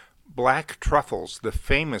 Black truffles, the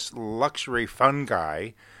famous luxury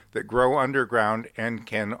fungi that grow underground and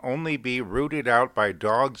can only be rooted out by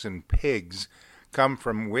dogs and pigs, come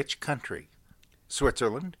from which country?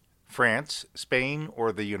 Switzerland, France, Spain,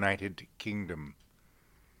 or the United Kingdom?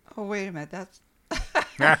 Oh, wait a minute. That's...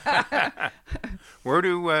 Where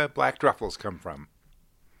do black truffles come from?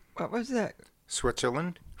 What was that?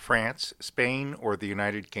 Switzerland, France, Spain, or the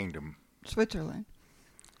United Kingdom? Switzerland.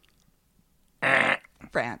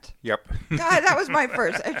 France. Yep. God, that was my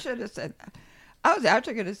first. I should have said that. I was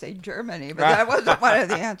actually going to say Germany, but that wasn't one of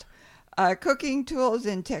the answers. Cooking tools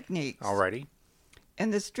and techniques. Alrighty. In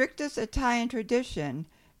the strictest Italian tradition,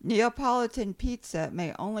 Neapolitan pizza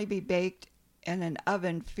may only be baked in an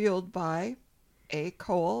oven fueled by A,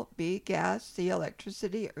 coal, B, gas, C,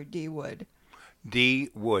 electricity, or D, wood. D,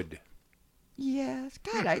 wood. Yes.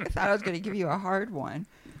 God, I thought I was going to give you a hard one.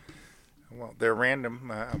 Well, they're random.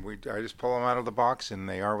 I just pull them out of the box, and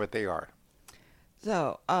they are what they are.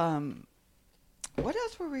 So, What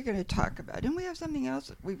else were we going to talk about? Didn't we have something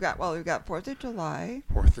else? We've got 4th of July.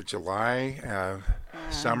 4th of July.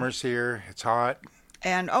 Summer's here. It's hot.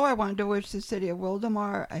 And, I wanted to wish the city of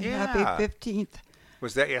Wildemar a happy 15th.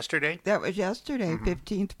 Was that yesterday? That was yesterday,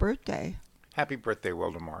 15th birthday. Happy birthday,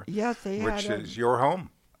 Wildemar. Yes, which is your home.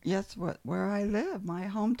 Yes, where I live, my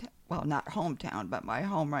hometown. Well, not hometown, but my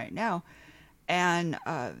home right now. And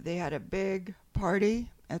they had a big party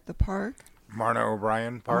at the park. Marna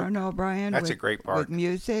O'Brien Park. Marna O'Brien. That's a great park. With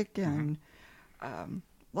music and a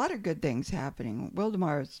lot of good things happening.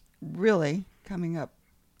 Wildemar is really coming up.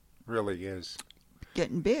 Really is.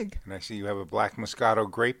 Getting big. And I see you have a black Moscato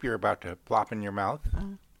grape you're about to plop in your mouth.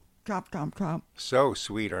 Chop, chop, chop. So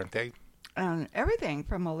sweet, aren't they? And everything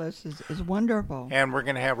from Melissa's is wonderful. And we're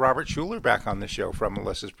going to have Robert Schuller back on the show from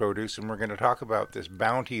Melissa's Produce, and we're going to talk about this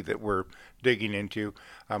bounty that we're digging into.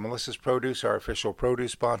 Melissa's Produce, our official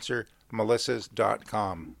produce sponsor,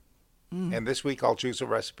 melissas.com. And this week I'll choose a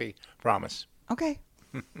recipe. Promise. Okay.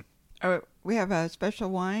 We have a special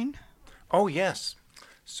wine. Oh, yes.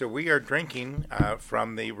 So we are drinking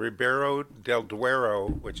from the Ribera del Duero,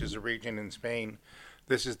 which is a region in Spain.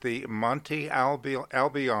 This is the Monte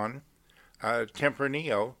Albion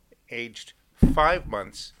Tempranillo, aged 5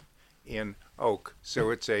 months in oak. So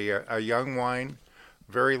it's a young wine,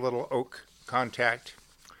 very little oak contact,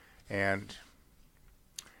 and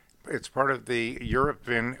it's part of the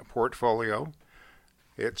European portfolio.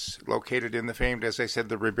 It's located in the famed, as I said,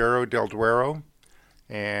 the Ribera del Duero,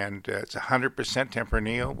 and it's 100%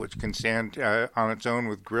 Tempranillo, which can stand on its own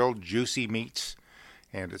with grilled, juicy meats.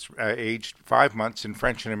 And it's aged 5 months in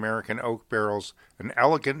French and American oak barrels, an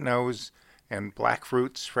elegant nose, and black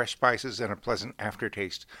fruits, fresh spices, and a pleasant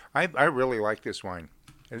aftertaste. I really like this wine.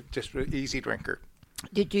 It's just an easy drinker.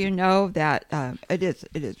 Did you know that it is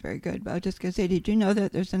very good? But I was just going to say, did you know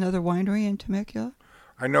that there's another winery in Temecula?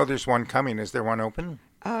 I know there's one coming. Is there one open?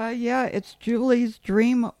 Yeah, it's Julie's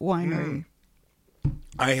Dream Winery.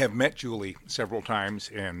 I have met Julie several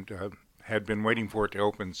times and had been waiting for it to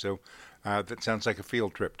open, so that sounds like a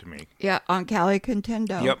field trip to me. Yeah, on Cali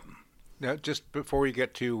Contendo. Yep. Just before you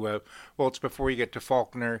get to, it's before you get to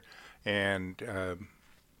Faulkner and,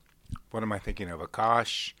 what am I thinking of?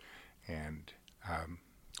 Akash and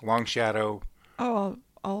Long Shadow. Oh,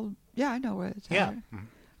 yeah, I know where it's at. Yeah.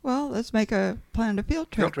 Well, let's make a field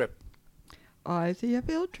trip. Field trip. Oh, I see a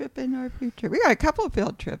field trip in our future. We got a couple of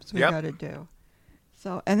field trips we got to do.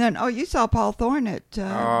 So, and then, you saw Paul Thorne at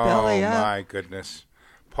Belly Up. Oh, my goodness.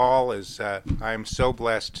 Paul is, I'm so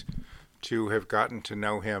blessed to have gotten to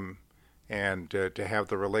know him and to have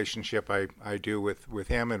the relationship I do with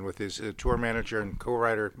him and with his tour manager and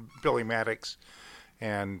co-writer, Billy Maddox.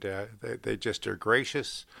 And they just are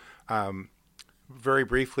gracious. Very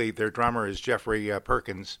briefly, their drummer is Jeffrey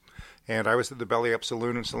Perkins. And I was at the Belly Up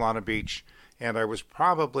Saloon in Solana Beach, and I was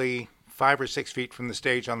probably 5 or 6 feet from the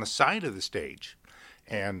stage on the side of the stage.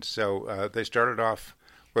 And so they started off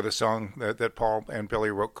with a song that Paul and Billy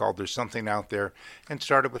wrote called There's Something Out There, and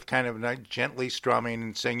started with kind of gently strumming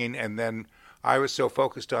and singing, and then I was so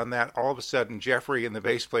focused on that, all of a sudden Jeffrey and the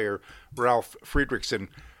bass player, Ralph Friedrichsen,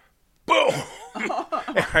 boom!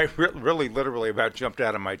 And I really literally about jumped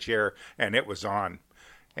out of my chair, and it was on.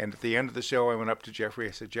 And at the end of the show, I went up to Jeffrey.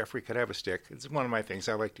 I said, Jeffrey, could I have a stick? It's one of my things.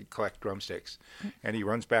 I like to collect drumsticks. And he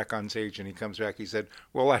runs back on stage, and he comes back. He said,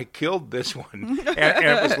 well, I killed this one. And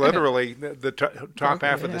it was literally, the top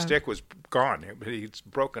half of the stick was gone. He'd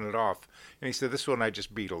broken it off. And he said, this one I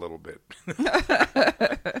just beat a little bit.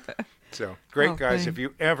 So, great guys. If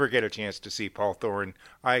you ever get a chance to see Paul Thorne,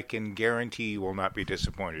 I can guarantee you will not be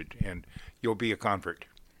disappointed, and you'll be a convert.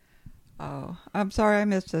 Oh, I'm sorry I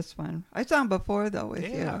missed this one. I saw him before, though, with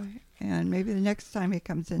you. And maybe the next time he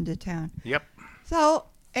comes into town. Yep. So,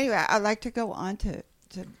 anyway, I'd like to go on to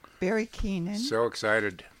Barry Keenan. So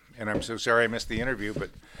excited. And I'm so sorry I missed the interview,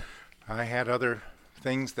 but I had other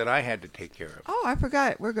things that I had to take care of. Oh, I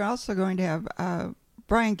forgot. We're also going to have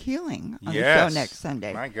Brian Keeling on the show next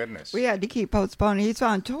Sunday. My goodness. We had to keep postponing. He's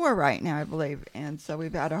on tour right now, I believe. And so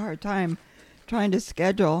we've had a hard time trying to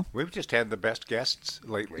schedule. We've just had the best guests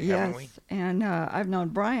lately, yes, haven't we? And I've known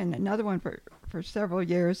Brian, another one for several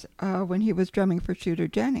years, when he was drumming for Shooter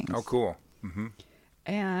Jennings. Oh, cool. Mm-hmm.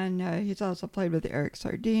 And he's also played with Eric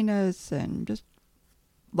Sardinas and just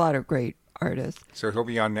a lot of great artists. So he'll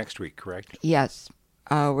be on next week, correct? Yes.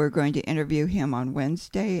 We're going to interview him on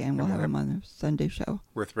Wednesday, and we'll have him on the Sunday show.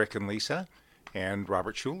 With Rick and Lisa and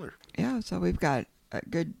Robert Schuller. Yeah, so we've got a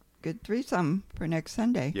good threesome for next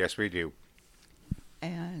Sunday. Yes, we do.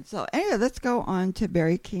 And so, anyway, let's go on to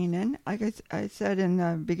Barry Keenan. Like I said in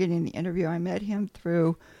the beginning of the interview, I met him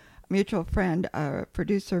through a mutual friend,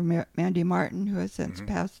 producer Mandy Martin, who has since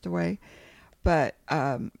passed away. But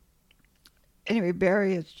anyway,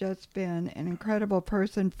 Barry has just been an incredible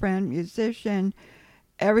person, friend, musician,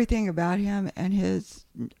 everything about him, and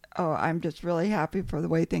I'm just really happy for the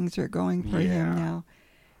way things are going for him now.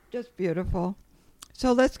 Just beautiful.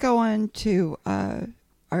 So let's go on to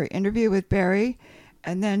our interview with Barry.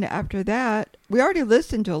 And then after that, we already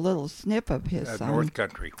listened to a little snip of his song. North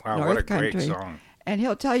Country. Wow, North what a Country. great song. And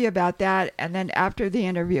he'll tell you about that. And then after the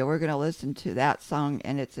interview, we're going to listen to that song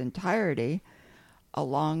in its entirety,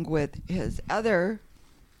 along with his the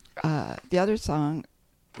other song,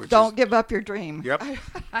 Don't Give Up Your Dream. Yep.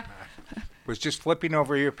 Was just flipping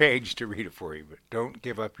over your page to read it for you, but Don't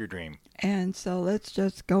Give Up Your Dream. And so let's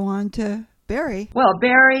just go on to Barry. Well,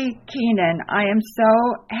 Barry Keenan, I am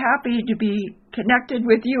so happy to be connected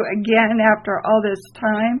with you again after all this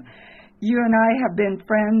time. You and I have been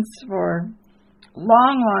friends for a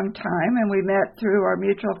long time, and we met through our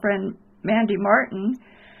mutual friend Mandy Martin,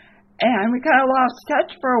 and we kind of lost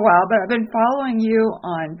touch for a while, but I've been following you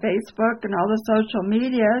on Facebook and all the social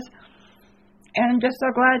medias, and I'm just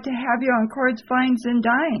so glad to have you on Chords, Vines, and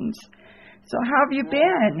Dines. So how have you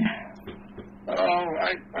been? Oh,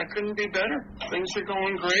 I couldn't be better. Things are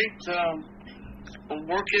going great.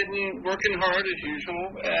 Working hard as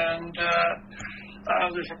usual, and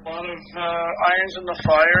there's a lot of irons in the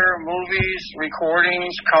fire, movies,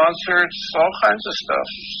 recordings, concerts, all kinds of stuff.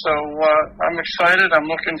 So I'm excited. I'm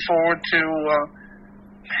looking forward to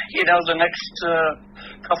the next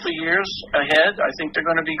couple of years ahead. I think they're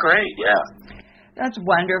going to be great. Yeah. That's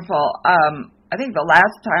wonderful. I think the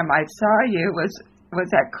last time I saw you was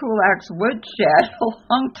at Kulak's Woodshed a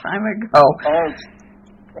long time ago.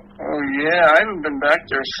 Oh yeah, I haven't been back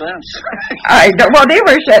there since. Well, they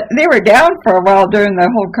were down for a while during the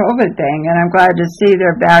whole COVID thing, and I'm glad to see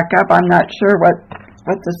they're back up. I'm not sure what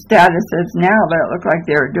the status is now, but it looked like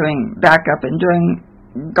they were doing back up and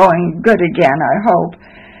going good again. I hope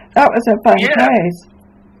that was a fun place.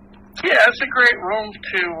 Yeah, it's a great room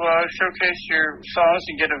to showcase your songs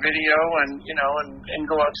and get a video, and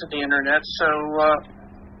go out to the internet. So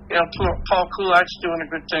Paul Kulak's doing a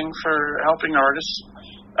good thing for helping artists.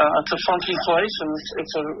 It's a funky place, and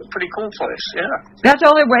it's a pretty cool place. Yeah. That's the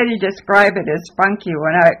only way to describe it is funky.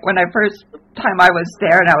 When I first time I was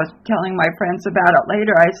there, and I was telling my friends about it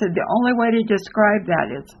later, I said the only way to describe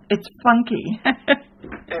that is it's funky.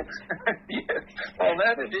 Yeah. Well,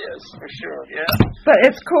 that it is for sure. Yeah. But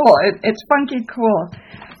it's cool. It's funky cool.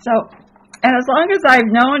 So, and as long as I've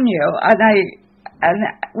known you, and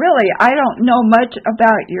really I don't know much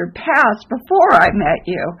about your past before I met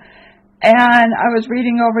you. And I was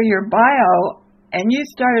reading over your bio, and you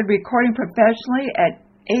started recording professionally at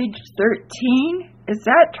age 13. Is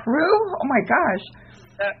that true? Oh, my gosh.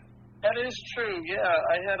 That is true, yeah.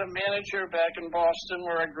 I had a manager back in Boston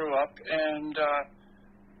where I grew up, and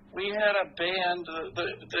we had a band.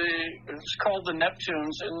 It was called the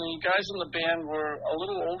Neptunes, and the guys in the band were a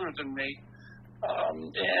little older than me.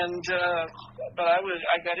 But I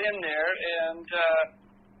got in there, and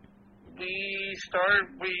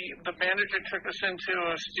the manager took us into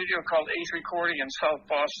a studio called Ace Recording in South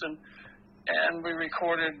Boston, and we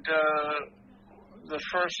recorded the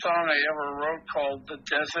first song I ever wrote called The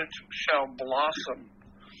Desert Shall Blossom.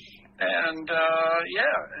 And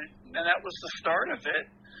and that was the start of it.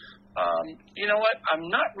 You know what? I'm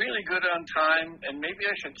not really good on time, and maybe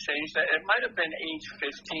I should change that. It might have been age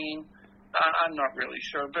 15. I'm not really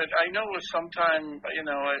sure, but I know it was sometime,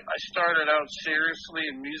 I started out seriously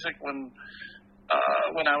in music when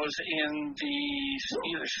I was in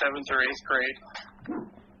either 7th or 8th grade.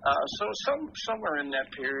 So somewhere in that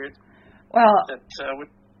period that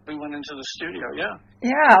we went into the studio, yeah.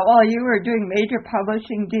 Yeah, well, you were doing major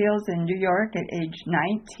publishing deals in New York at age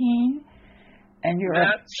 19, and you were...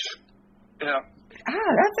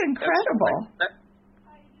 That's incredible.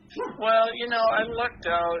 Well, I lucked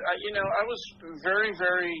out. I was very,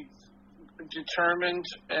 very determined,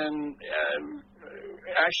 and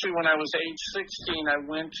actually when I was age 16, I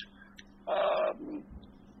went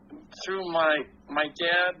through my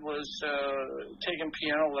dad was taking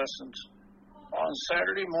piano lessons on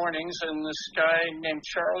Saturday mornings, and this guy named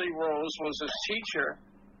Charlie Rose was his teacher.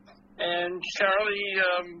 And Charlie,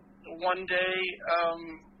 one day,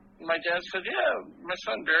 my dad said, my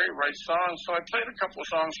son Barry writes songs. So I played a couple of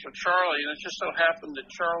songs for Charlie, and it just so happened that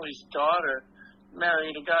Charlie's daughter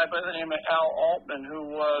married a guy by the name of Al Altman,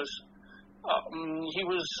 who was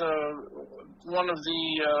one of the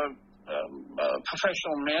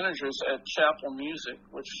professional managers at Chappell Music,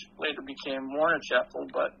 which later became Warner Chappell,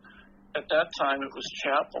 but at that time it was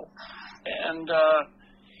Chappell. And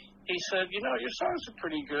he said, you know, your songs are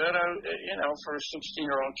pretty good. You know, for a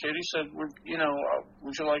 16-year-old kid, he said,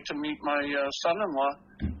 would you like to meet my son-in-law?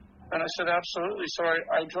 And I said, absolutely. So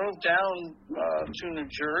I drove down to New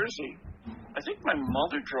Jersey. I think my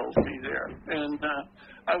mother drove me there. And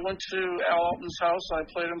I went to Al Alton's house. I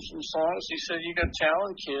played him some songs. He said, you got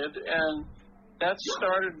talent, kid. And that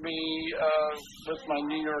started me with my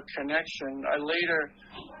New York connection. I later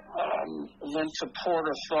went to Port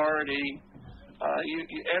Authority.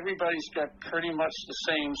 Everybody's got pretty much the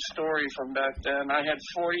same story from back then. I had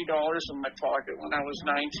 $40 in my pocket when I was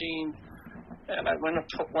 19, and I went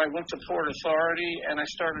to Port Authority, and I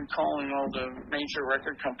started calling all the major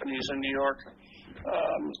record companies in New York,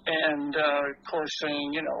 and of course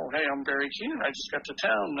saying, you know, hey, I'm Barry Keenan. I just got to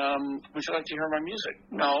town. Would you like to hear my music?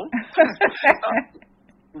 No.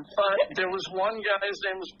 But there was one guy. His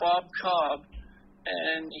name was Bob Cobb.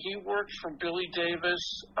 And he worked for Billy Davis.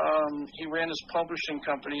 He ran his publishing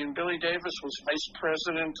company, and Billy Davis was vice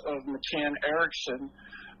president of McCann Erickson.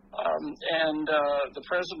 And the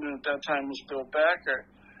president at that time was Bill Backer.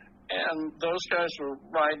 And those guys were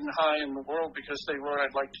riding high in the world because they wrote,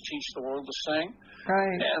 I'd like to teach the world to sing.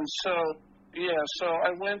 Right. And so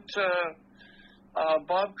I went,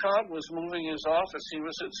 Bob Cobb was moving his office. He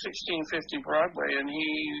was at 1650 Broadway, and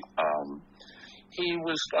he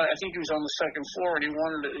was, I think he was on the second floor, and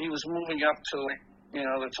he was moving up to, you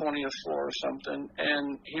know, the 20th floor or something,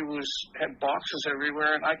 and he had boxes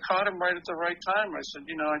everywhere, and I caught him right at the right time. I said,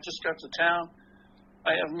 you know, I just got to town.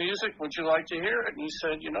 I have music. Would you like to hear it? And he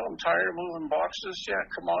said, you know, I'm tired of moving boxes. Yeah,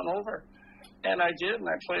 come on over. And I did, and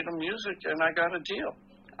I played him music, and I got a deal.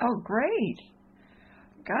 Oh, great.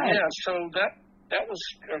 God. Yeah, so that was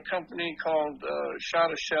a company called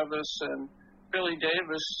Shada Shevis, and Billy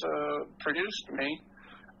Davis produced me.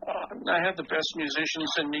 I had the best musicians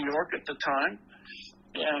in New York at the time,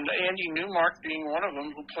 and Andy Newmark being one of them,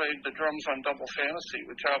 who played the drums on Double Fantasy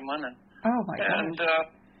with John Lennon. Oh, my God. And,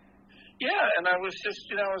 and I was just,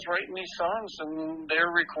 you know, I was writing these songs, and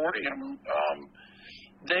they're recording them.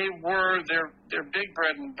 Their big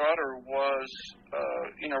bread and butter was,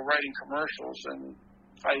 you know, writing commercials, and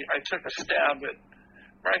I took a stab at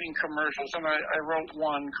writing commercials, and I wrote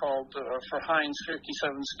one called for Heinz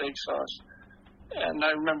 57 steak sauce. And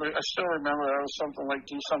I still remember that was something like,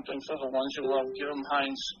 do something for the ones you love, give them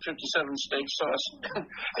Heinz 57 steak sauce.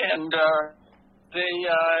 And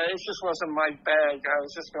it just wasn't my bag. I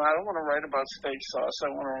was just going, I don't want to write about steak sauce. I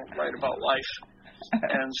want to write about life.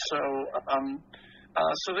 And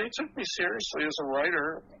so they took me seriously as a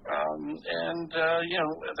writer. You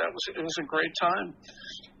know, it was a great time.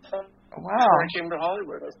 Wow. Before I came to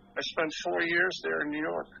Hollywood. I spent 4 years there in New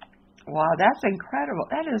York. Wow, that's incredible.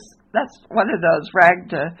 That's one of those rag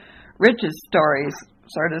to riches stories,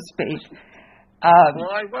 so to speak.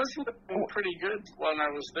 Well, I was doing pretty good when I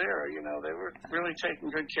was there. You know, they were really taking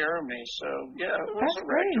good care of me. So, yeah, it was a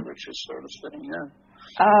rag to riches sort of thing, yeah.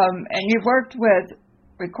 And you've worked with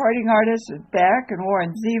recording artists with Beck and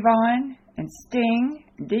Warren Zevon and Sting,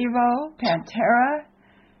 Devo, Pantera,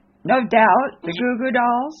 no doubt, the Goo Goo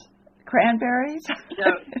Dolls, Cranberries.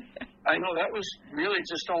 Yeah, I know that was really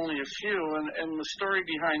just only a few, and the story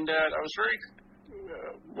behind that, I was very,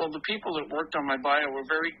 the people that worked on my bio were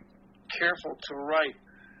very careful to write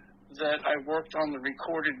that I worked on the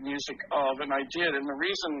recorded music of, and I did, and the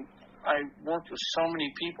reason I worked with so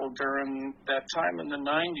many people during that time in the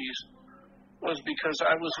 90s was because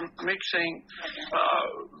I was mixing,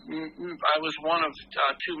 I was one of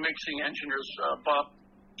two mixing engineers, Bob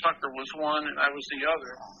Tucker was one, and I was the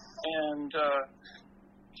other. And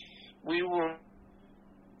we were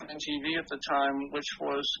on TV at the time, which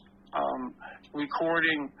was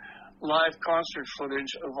recording live concert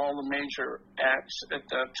footage of all the major acts at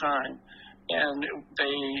that time. And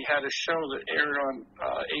they had a show that aired on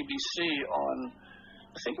ABC on,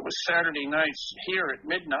 I think it was Saturday nights here at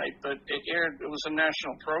midnight, but it was a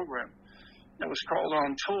national program. It was called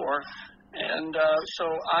On Tour. And so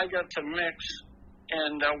I got to mix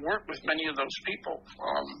and work with many of those people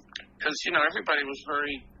because, you know, everybody was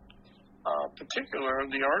very particular,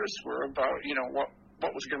 the artists were, about, you know,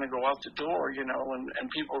 what was going to go out the door, you know, and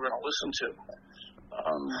people were going to listen to.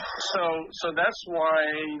 So that's why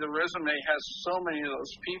the resume has so many of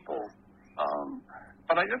those people.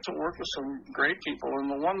 But I got to work with some great people,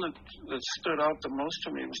 and the one that stood out the most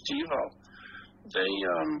to me was Devo. They,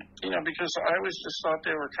 you know, because I always just thought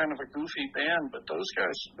they were kind of a goofy band, but those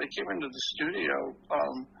guys, they came into the studio,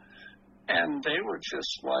 and they were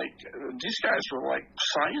just like, these guys were like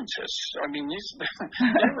scientists. I mean,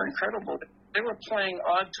 they were incredible. They were playing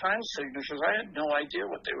odd time signatures. I had no idea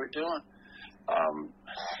what they were doing.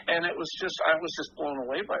 And I was just blown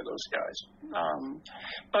away by those guys.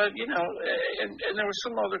 But, you know, and there were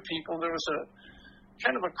some other people. There was a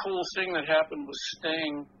kind of a cool thing that happened with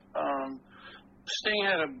Sting. Sting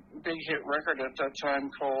had a big hit record at that time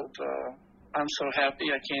called I'm So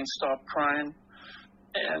Happy I Can't Stop Crying.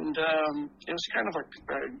 And it was kind of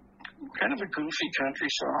a goofy country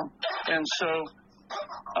song. And so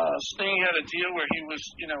Sting had a deal where he was,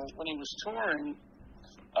 you know, when he was touring,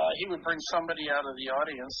 he would bring somebody out of the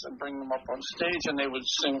audience and bring them up on stage, and they would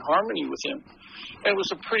sing harmony with him. It was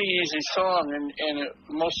a pretty easy song, and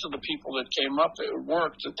most of the people that came up, it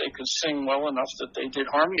worked that they could sing well enough that they did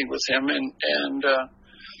harmony with him.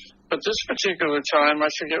 But this particular time, I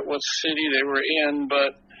forget what city they were in,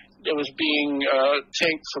 but it was being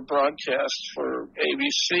taped for broadcast for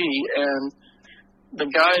ABC, and the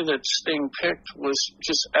guy that Sting picked was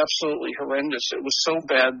just absolutely horrendous. It was so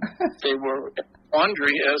bad they were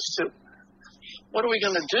wondering as to what are we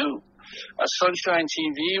going to do. Sunshine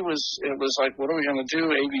TV was like, what are we going to do?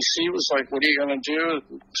 ABC was like, what are you going to do?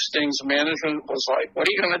 Sting's management was like, what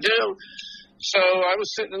are you going to do? So I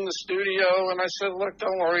was sitting in the studio and I said, look,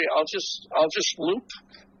 don't worry, I'll just loop.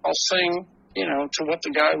 I'll sing, you know, to what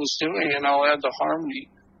the guy was doing, and I'll add the harmony.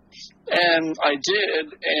 And I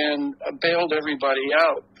did, and bailed everybody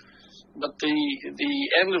out. But the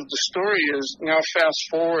end of the story is now fast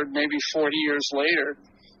forward maybe 40 years later,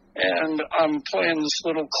 and I'm playing this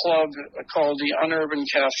little club called the Unurban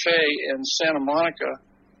Cafe in Santa Monica,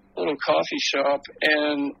 a little coffee shop,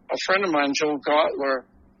 and a friend of mine, Joel Gottler,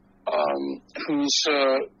 who's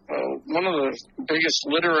one of the biggest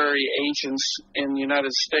literary agents in the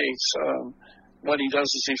United States. What he does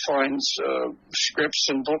is he finds scripts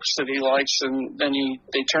and books that he likes, and then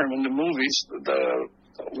they turn them into movies. The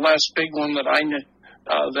last big one that I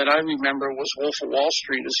remember was Wolf of Wall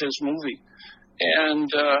Street is his movie. And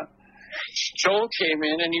Joel came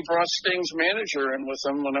in, and he brought Sting's manager in with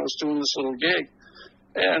him when I was doing this little gig.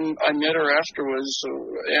 And I met her afterwards,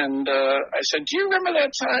 and I said, do you remember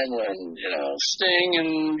that time when, you know, Sting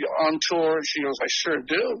and on tour? She goes, I sure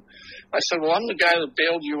do. I said, well, I'm the guy that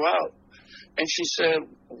bailed you out. And she said,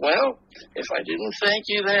 well, if I didn't thank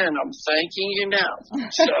you then, I'm thanking you now.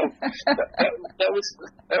 So that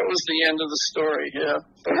was the end of the story, yeah.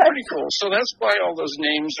 But pretty cool. So that's why all those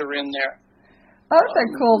names are in there. That's a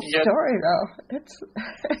cool story, though. It's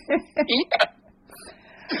yeah.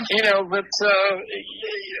 You know, but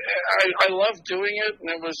I loved doing it, and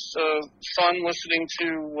it was fun listening to.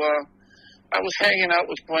 I was hanging out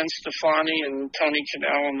with Gwen Stefani and Tony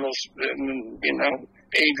Kanell and you know,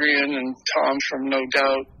 Adrian and Tom from No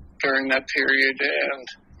Doubt during that period, and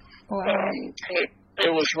wow.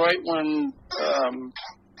 It was right when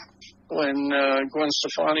Gwen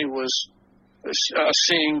Stefani was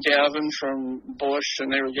seeing Gavin from Bush,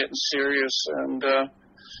 and they were getting serious, and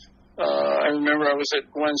I remember I was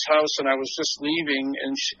at Gwen's house, and I was just leaving,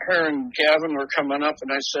 and her and Gavin were coming up,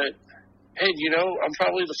 and I said, hey, you know, I'm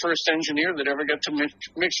probably the first engineer that ever got to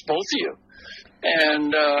mix both of you.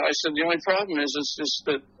 And I said, the only problem is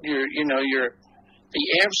that the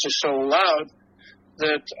amps are so loud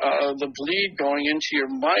that the bleed going into your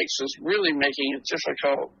mics is really making it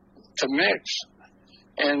difficult to mix.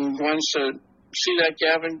 And Gwen said, see that,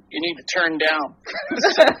 Gavin? You need to turn down.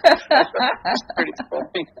 That's pretty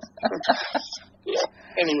funny. Yeah.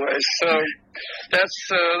 Anyway, so that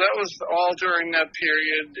was all during that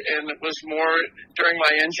period, and it was more during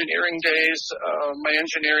my engineering days.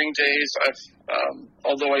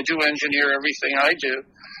 Although I do engineer everything I do,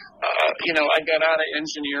 you know, I got out of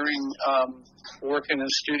engineering, working in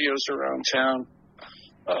studios around town.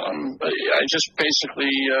 But I just basically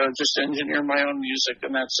just engineer my own music,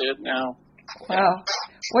 and that's it now. Wow.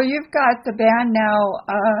 Well, you've got the band now,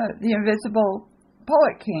 the Invisible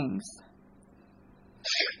Poet Kings.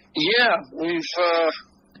 Yeah, we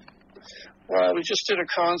just did a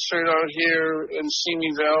concert out here in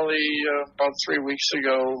Simi Valley about 3 weeks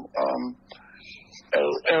ago.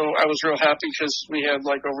 I was real happy because we had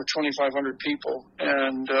like over 2,500 people,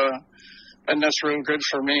 and that's real good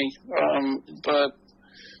for me.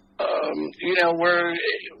 You know, we're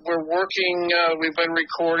working. We've been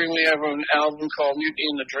recording. We have an album called Mutiny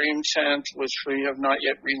in the Dream Tent, which we have not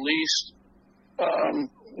yet released.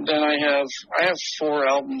 Then I have 4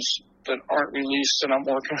 albums that aren't released, and I'm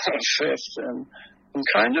working on a 5th. And I'm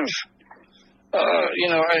kind of, you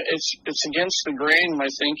know, it's against the grain, my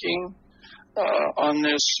thinking on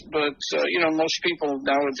this. But you know, most people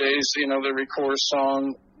nowadays, you know, they record a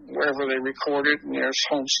song wherever they record it in their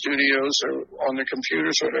home studios or on their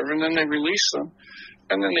computers or whatever, and then they release them,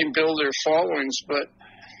 and then they build their followings. But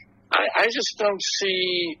I just don't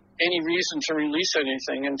see any reason to release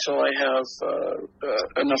anything until I have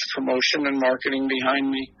enough promotion and marketing behind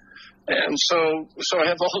me. And so I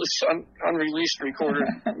have all this unreleased recorded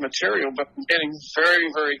material, but I'm getting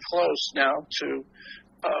very, very close now to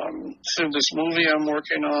this movie I'm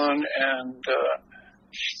working on, and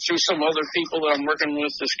through some other people that I'm working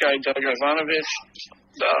with, this guy, Doug Ivanovich,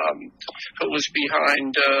 who was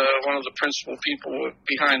behind, one of the principal people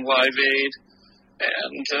behind Live Aid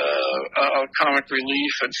and Comic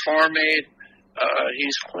Relief and Farm Aid.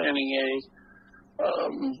 He's planning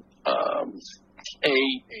a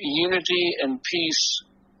Unity and Peace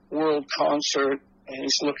World Concert, and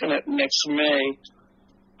he's looking at next May.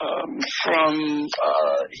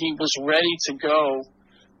 He was ready to go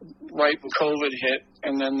right when COVID hit,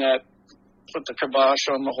 and then that put the kibosh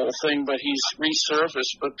on the whole thing, but he's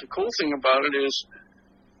resurfaced. But the cool thing about it is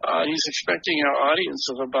he's expecting an audience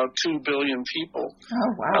of about 2 billion people.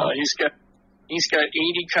 Oh, wow. He's got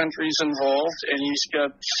 80 countries involved, and he's got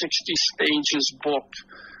 60 stages booked.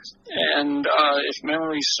 And if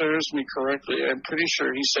memory serves me correctly, I'm pretty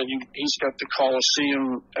sure he said he's got the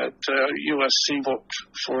Coliseum at USC booked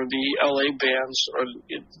for the LA bands or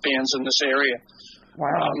bands in this area.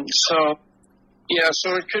 Wow. So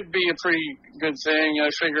it could be a pretty good thing. I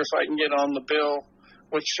figure if I can get on the bill,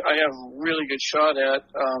 which I have a really good shot at,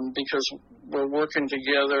 because we're working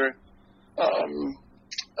together.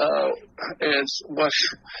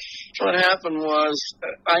 What happened was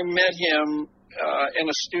I met him in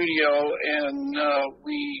a studio, and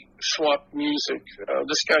we swapped music.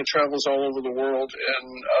 This guy travels all over the world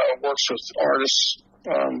and works with artists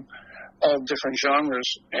all different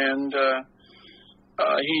genres, and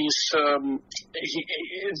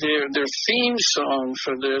their theme song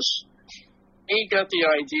for this, he got the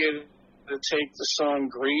idea to take the song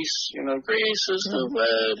Grease, Grease is the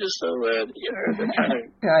red, the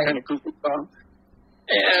kind of goofy song.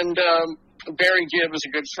 And Barry Gibb is a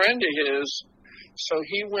good friend of his, so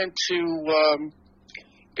he went to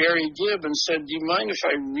Barry Gibb and said, do you mind if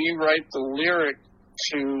I rewrite the lyric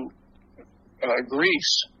to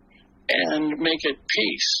Grease and make it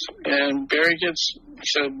Peace? And Barry Gibb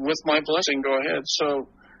said, with my blessing, go ahead. So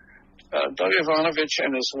Doug Ivanovich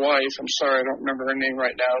and his wife, I'm sorry, I don't remember her name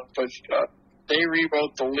right now, but they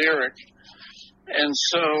rewrote the lyric. And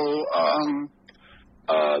so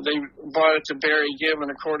they brought it to Barry Gibb,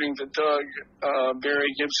 and according to Doug,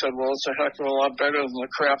 Barry Gibb said, well, it's a heck of a lot better than the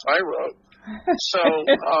crap I wrote.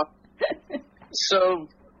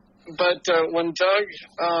 But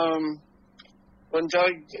when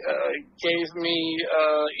Doug gave me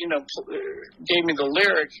the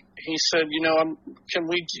lyric, he said,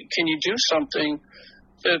 can you do something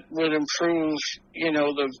that would improve,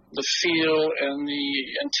 the feel and the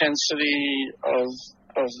intensity of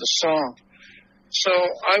the song? So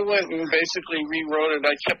I went and basically rewrote it.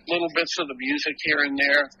 I kept little bits of the music here and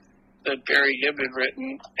there that Barry Gibb had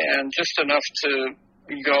written, and just enough to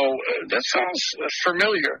go, that sounds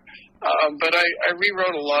familiar. But I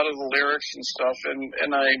rewrote a lot of the lyrics and stuff,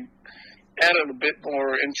 and I added a bit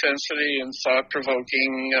more intensity and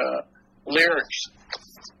thought-provoking lyrics.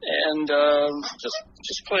 And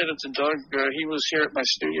just played it to Doug. He was here at my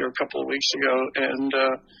studio a couple of weeks ago, and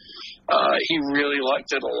he really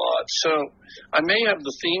liked it a lot. So I may have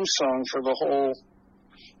the theme song for the whole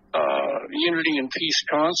Unity and Peace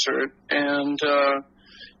concert, and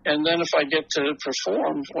then if I get to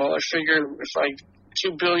perform, well, I figure if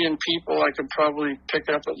 2 billion people, I could probably pick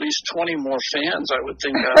up at least 20 more fans, I would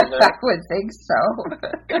think, out of that. I would think so.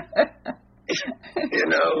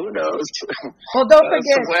 Who knows? Well, don't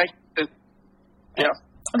forget. Yeah.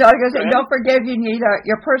 No, I was going to say, don't forget if you need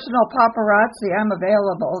your personal paparazzi. I'm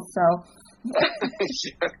available, so.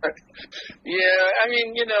 Yeah, I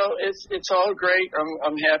mean, it's all great.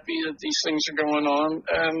 I'm happy that these things are going on,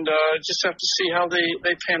 and just have to see how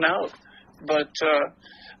they pan out. But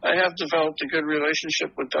I have developed a good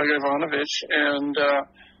relationship with Doug Ivanovich, and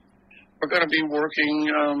we're going to be working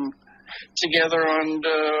together on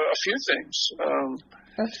a few things.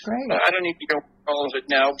 That's great. I don't need to go over all of it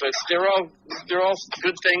now, but they're all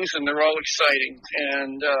good things, and they're all exciting,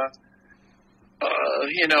 and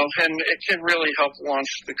and it can really help launch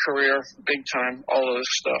the career big time. All of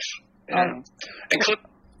this stuff,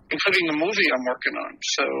 including the movie I'm working on.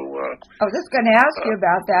 So I was just going to ask you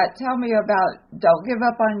about that. Tell me about Don't Give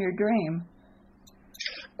Up on Your Dream.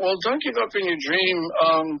 Well, Don't Give Up on Your Dream.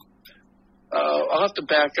 I'll have to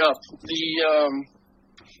back up.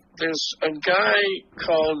 There's a guy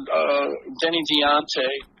called Denny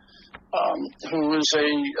Diante, who is a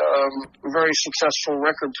very successful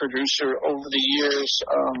record producer over the years.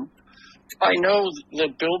 I know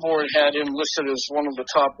that Billboard had him listed as one of the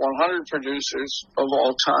top 100 producers of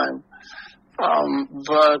all time.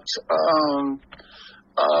 But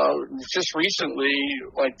just recently,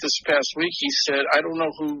 like this past week, he said, I don't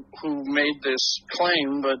know who made this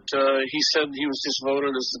claim, but he said he was just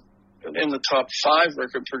voted as in the top 5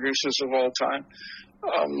 record producers of all time.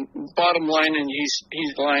 Bottom line, and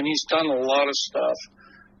he's lying, he's done a lot of stuff.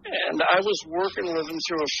 And I was working with him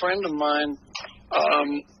through a friend of mine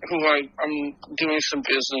who I'm doing some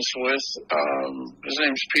business with. His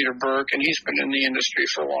name's Peter Burke, and he's been in the industry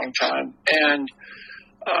for a long time. And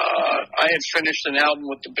I had finished an album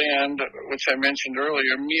with the band, which I mentioned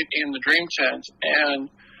earlier, Mutiny in the Dream Tent, and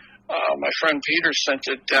my friend Peter sent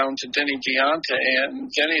it down to Denny Deonte, and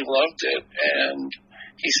Denny loved it, and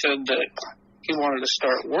he said that he wanted to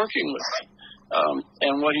start working with me.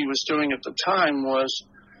 And what he was doing at the time was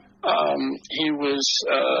he was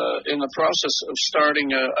in the process of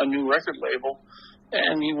starting a new record label,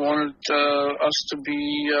 and he wanted us to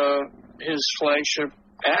be his flagship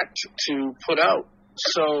act to put out.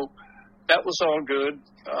 So that was all good.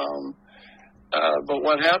 But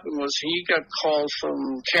what happened was he got calls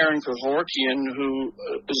from Karen Kevorkian, who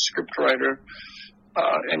is a scriptwriter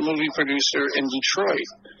and movie producer in Detroit.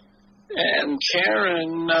 And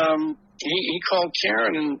Karen, he called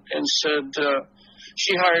Karen and said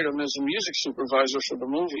she hired him as a music supervisor for the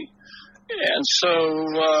movie. And so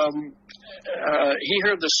he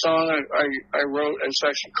heard the song I wrote, it's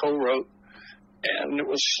actually co-wrote, and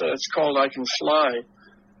it's called I Can Fly.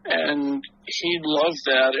 And he loved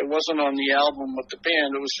that. It wasn't on the album with the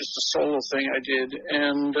band. It was just a solo thing I did.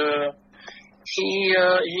 And he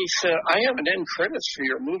said, I have an end credits for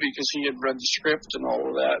your movie, because he had read the script and all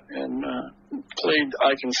of that, and played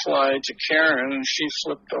I Can Fly to Karen, and she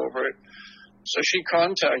flipped over it. So she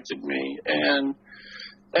contacted me, and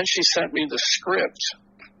then she sent me the script.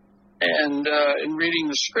 And in reading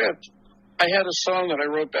the script, I had a song that I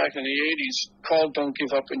wrote back in the 80s called Don't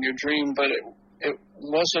Give Up on Your Dream, but it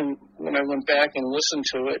wasn't, when I went back and listened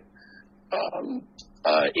to it,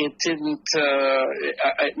 it didn't,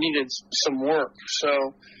 it needed some work.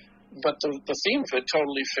 So, but the theme of it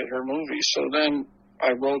totally fit her movie. So then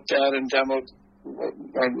I wrote that and demoed,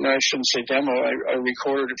 I shouldn't say demo, I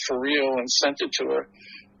recorded it for real and sent it to her.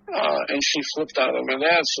 And she flipped out over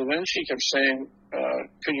that. So then she kept saying,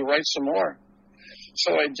 could you write some more?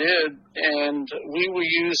 So I did, and we were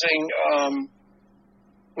using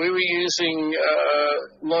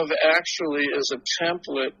Love Actually as a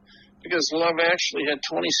template, because Love Actually had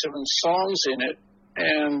 27 songs in it,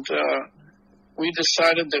 and we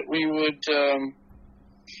decided that we would,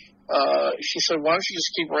 she said, why don't you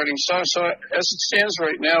just keep writing songs? So as it stands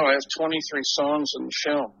right now, I have 23 songs in the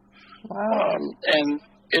film. Wow. And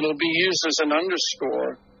it'll be used as an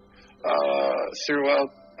underscore throughout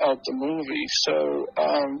the movie. So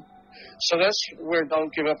that's where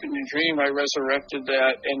Don't Give Up on Your Dream, I resurrected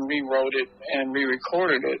that and rewrote it and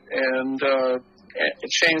re-recorded it, and it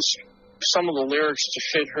changed some of the lyrics to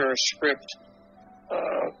fit her script.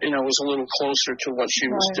 It was a little closer to what she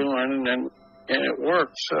was doing, and it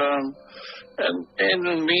worked. And in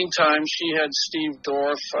the meantime, she had Steve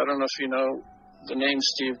Dorff. I don't know if you know the name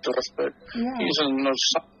Steve Dorff, but he's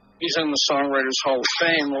in the Songwriters Hall of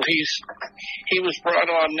Fame. Well, he was brought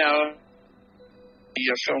on now,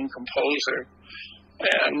 a film composer,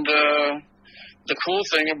 and the cool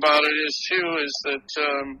thing about it is that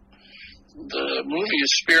the movie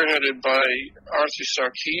is spearheaded by Arthur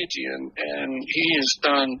Sarkeesian, and he has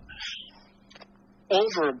done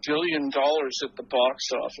over $1 billion at the box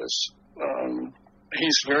office.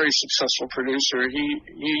 He's a very successful producer.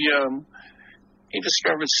 He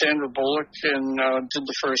discovered Sandra Bullock and did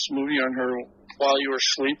the first movie on her, While You Were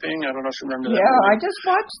Sleeping. I don't know if you remember that movie. I just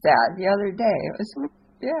watched that the other day. It was,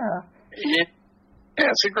 Yeah,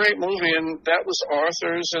 it's a great movie, and that was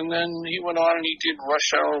Arthur's, and then he went on and he did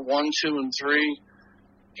Rush Hour 1, 2, and 3.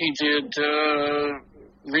 He did,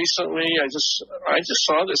 recently, I just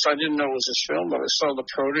saw this. I didn't know it was his film, but I saw The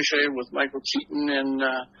Protege with Michael Keaton and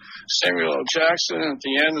Samuel L. Jackson. And at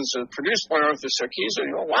the end, it's produced by Arthur Sarkeesian.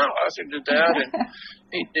 You go, wow, Arthur did that. And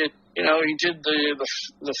he did, he did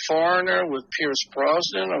the Foreigner with Pierce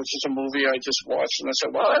Brosnan, which is a movie I just watched, and I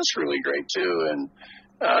said, wow, that's really great too. And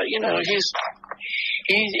he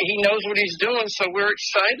knows what he's doing, so we're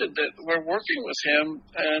excited that we're working with him,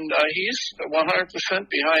 and he's 100%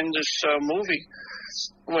 behind this movie.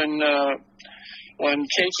 When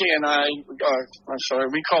KK and I,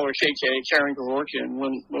 we call her KK, Karen Kevorkian,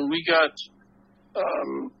 when we got,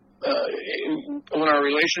 when our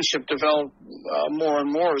relationship developed more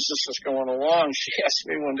and more as this was going along, she asked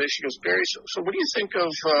me one day, she goes, Barry, so what do you think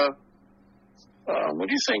of what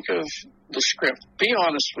do you think of the script? Be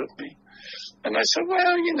honest with me. And I said,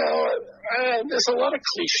 well, there's a lot of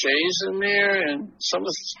cliches in there, and some of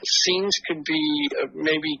the scenes could be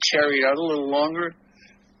maybe carried out a little longer.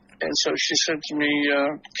 And so she said to me,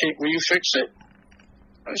 will you fix it?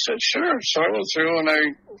 I said, sure. So I went through and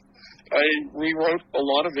I rewrote a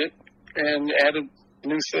lot of it and added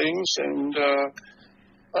new things. And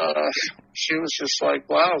she was just like,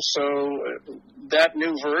 wow. So that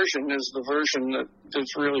new version is the version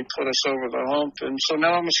that's really put us over the hump. And so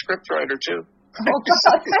now I'm a scriptwriter, too. Oh,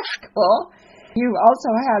 God, that's cool. You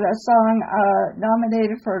also had a song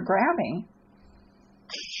nominated for a Grammy.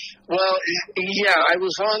 Well, yeah, I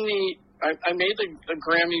was on I made the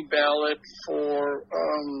Grammy ballot for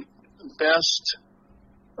best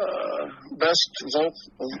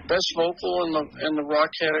vocal in the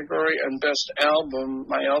rock category and best album.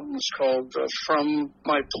 My album is called From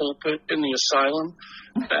My Pulpit in the Asylum,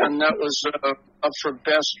 and that was up for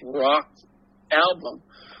best rock album.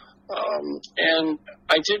 And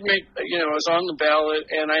I did make, I was on the ballot,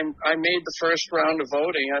 and I made the first round of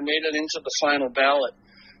voting. I made it into the final ballot.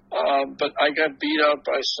 But I got beat up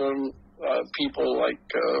by some people like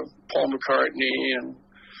Paul McCartney and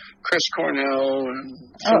Chris Cornell and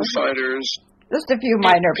Foo Fighters. Just a few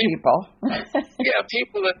minor people. Yeah,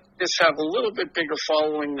 people that just have a little bit bigger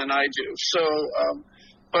following than I do. So,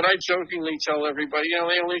 but I jokingly tell everybody,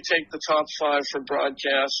 they only take the top 5 for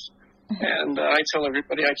broadcast. And I tell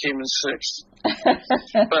everybody I came in 6th.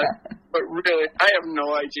 But really, I have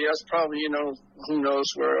no idea. It's probably, who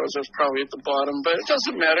knows where I was. I was probably at the bottom. But it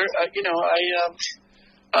doesn't matter.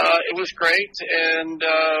 It was great. And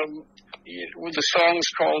the song is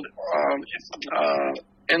called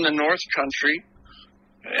In the North Country.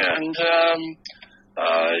 And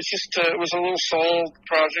it was a little soul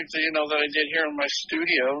project, that I did here in my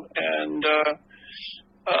studio. And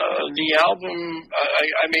the album,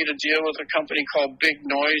 I made a deal with a company called Big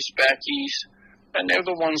Noise back east, and they're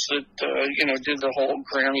the ones that, did the whole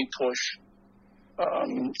Grammy push,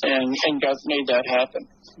 and made that happen.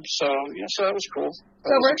 So that was cool.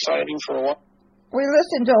 That was exciting for a while. We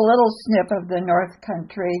listened to a little snip of the North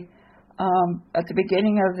Country at the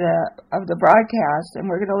beginning of the broadcast, and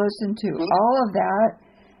we're going to listen to all of that,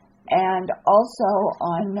 and also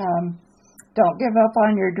on Don't Give Up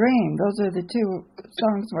on Your Dream. Those are the 2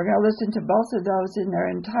 songs. We're going to listen to both of those in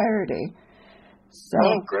their entirety. So,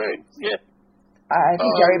 great. Yeah. I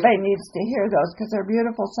think everybody needs to hear those because they're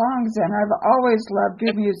beautiful songs, and I've always loved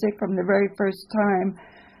your music from the very first time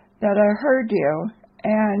that I heard you.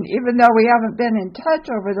 And even though we haven't been in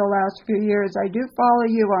touch over the last few years, I do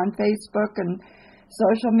follow you on Facebook and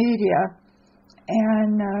social media.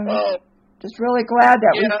 And just really glad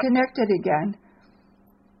that we've connected again.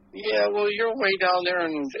 Yeah, well, you're way down there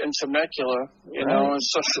in Temecula, and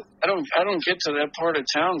so I don't get to that part of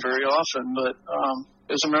town very often, but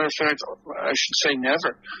as a matter of fact, I should say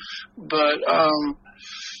never. But I'm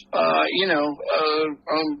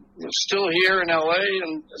still here in LA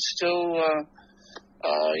and still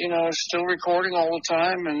still recording all the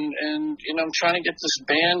time, and I'm trying to get this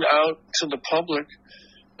band out to the public.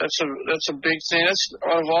 That's a big thing. That's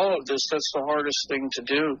out of all of this, that's the hardest thing to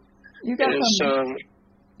do. You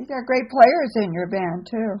got great players in your band,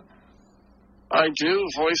 too. I do.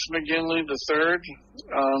 Voice McGinley III.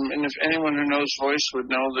 And if anyone who knows Voice would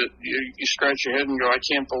know that you scratch your head and go, I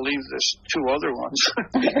can't believe there's 2 other ones.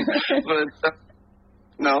 But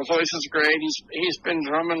no, Voice is great. He's been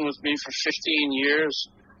drumming with me for 15 years.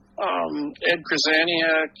 Ed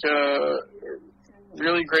Krasaniak,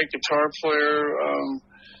 really great guitar player.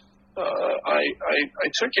 I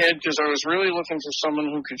took Ed because I was really looking for someone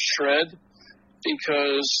who could shred,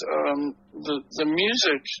 because the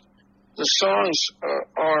music, the songs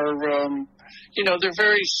are they're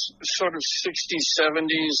very sort of 60s,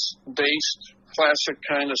 70s based classic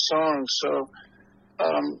kind of songs. So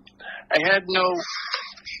I had no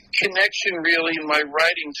connection really in my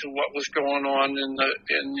writing to what was going on in the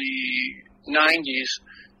 90s,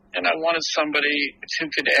 and I wanted somebody who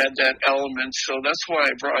could add that element. So that's why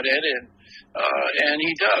I brought Ed in, and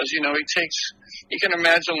he does. He takes. You can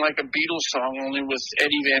imagine like a Beatles song, only with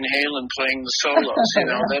Eddie Van Halen playing the solos.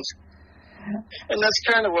 That's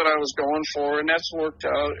kind of what I was going for, and that's worked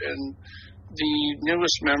out. And the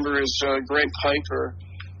newest member is Greg Piper,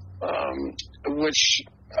 which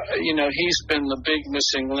he's been the big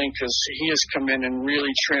missing link, because he has come in and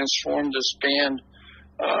really transformed this band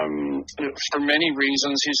for many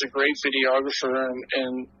reasons. He's a great videographer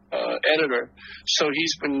and editor, so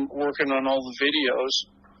he's been working on all the videos.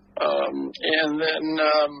 And then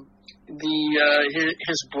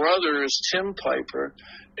his brother is Tim Piper,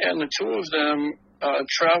 and the 2 of them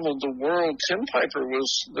traveled the world. Tim Piper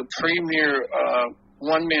was the premier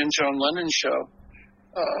one-man John Lennon show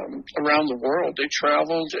around the world. They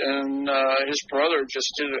traveled, and his brother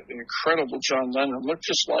just did an incredible John Lennon, looked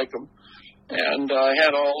just like him, and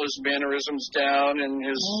had all his mannerisms down and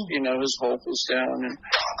his, his vocals down. And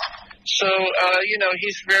so,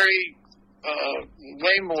 he's very,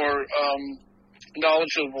 way more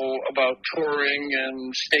knowledgeable about touring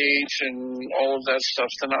and stage and all of that stuff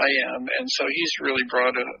than I am. And so he's really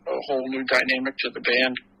brought a whole new dynamic to the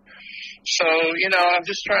band. So, I'm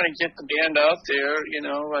just trying to get the band out there.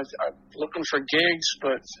 I'm looking for gigs,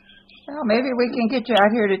 but... Well, maybe we can get you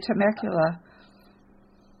out here to Temecula.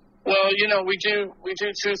 Well, we do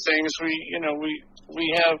two things.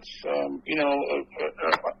 We have,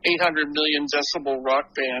 800 million decibel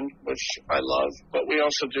rock band, which I love, but we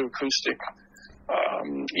also do acoustic.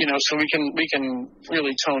 So we can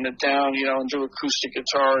really tone it down, and do acoustic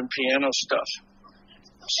guitar and piano stuff.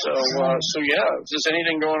 So yeah, if there's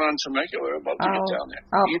anything going on in Temecula, I'd love to get down there.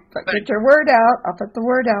 I'll get your word out. I'll put the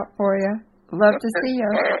word out for you. Love to see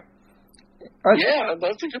you. Yeah, I'd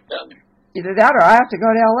love to get down there. Either that or I have to go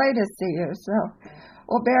to LA to see you. So,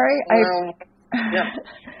 well, Barry,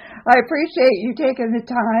 I appreciate you taking the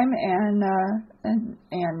time and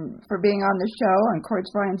for being on the show on Chords,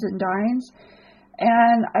 Vines, and Dines.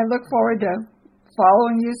 And I look forward to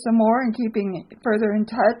following you some more and keeping further in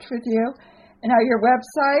touch with you. And now your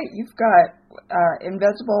website, you've got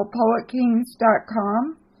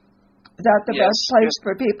invisiblepoetkings.com. Is that the best place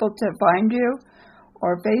for people to find you?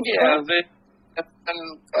 Or Facebook? Yeah,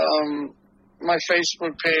 my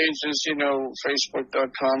Facebook page is,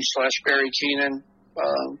 facebook.com/Barry Keenan.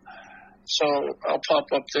 So I'll pop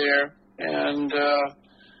up there. And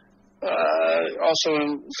also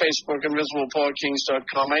in Facebook,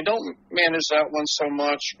 invisiblepoetkings.com. I don't manage that one so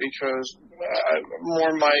much because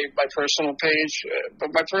more my personal page.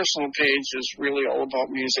 But my personal page is really all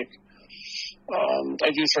about music. I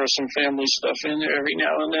do throw some family stuff in there every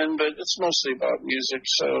now and then, but it's mostly about music.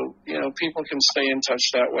 So, people can stay in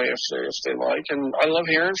touch that way if they like. And I love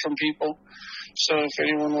hearing from people. So if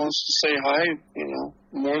anyone wants to say hi,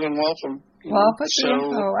 more than welcome. Well, I'll put the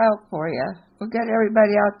info out for you. We'll get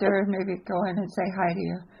everybby out there and maybe go in and say hi to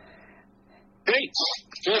you. Great.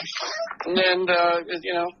 Good. And,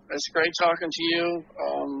 it's great talking to you.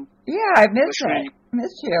 Yeah, I missed it.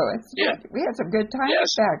 Missed you. We had some good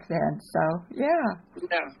times back then, so, yeah.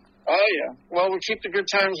 Yeah. Oh, yeah. Well, we keep the good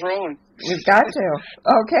times rolling. We've got to.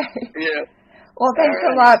 Okay. Yeah. Well, thanks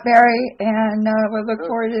a lot, Barry, and we'll look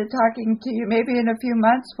forward to talking to you. Maybe in a few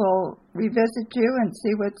months we'll revisit you and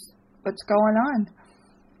see what's going on.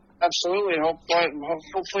 Absolutely.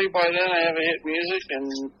 Hopefully by then I have a hit music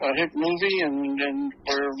and a hit movie, and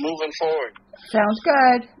we're moving forward. Sounds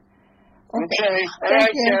good. Okay. All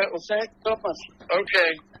right, Kat. Well, thanks so much.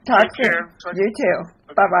 Okay. Talk soon. You too.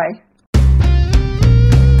 Okay. Bye-bye.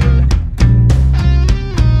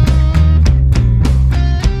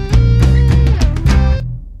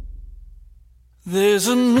 There's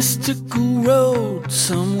a mystical road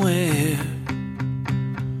somewhere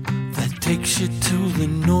that takes you to the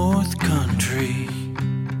North Country.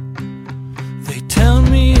 They tell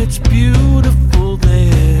me it's beautiful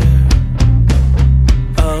there,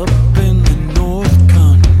 up in the North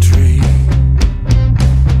Country,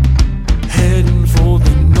 heading for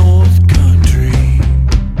the North Country,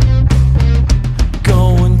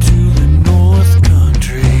 going to the North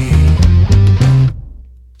Country.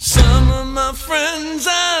 Some of my friends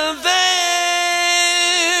are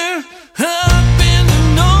there, up in the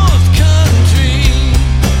North Country.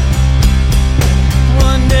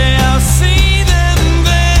 One day I'll see them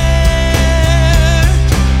there.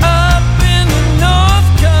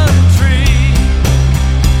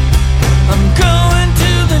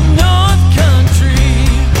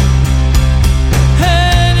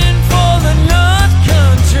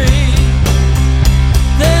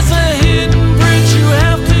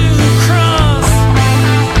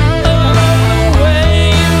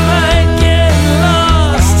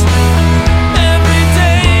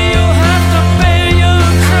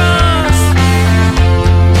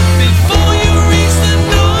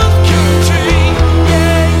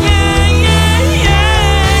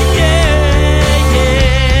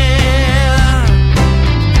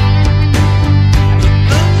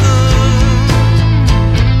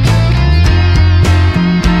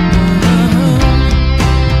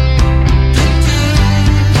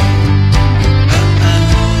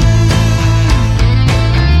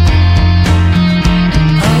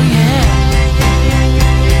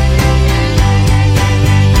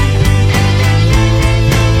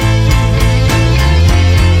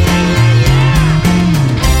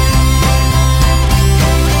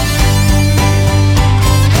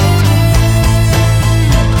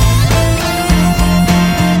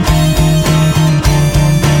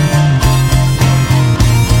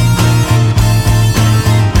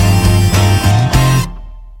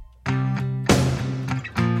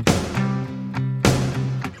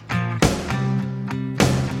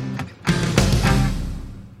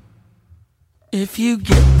 you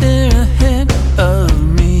get there ahead of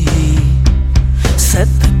me, set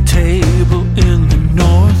the table in the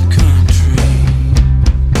North Country.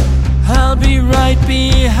 I'll be right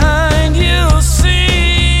behind you. You'll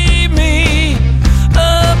see me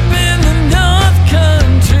up in the North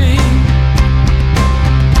Country,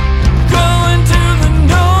 going to the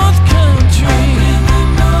North Country,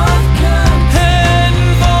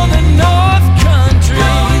 heading for the North Country,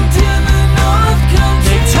 going to the North Country.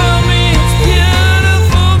 They tell me it's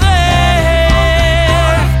beautiful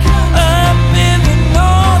there, up in the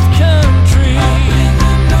North Country,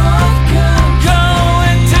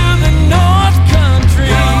 going to the North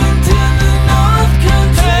Country,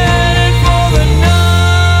 headed for the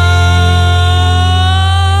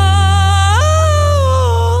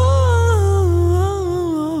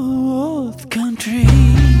North Country.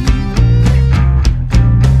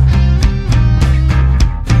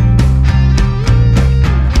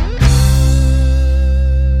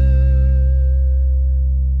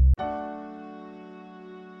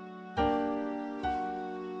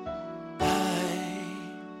 I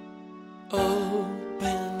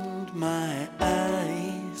opened my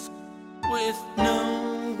eyes with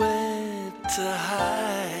nowhere to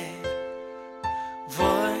hide.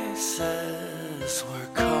 Voices were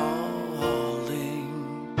calling.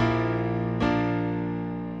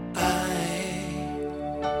 I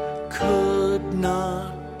could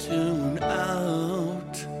not tune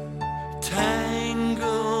out,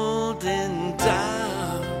 tangled in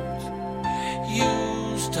doubt,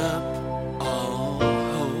 used up all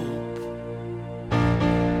hope.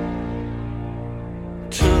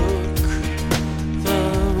 Took the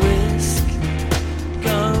risk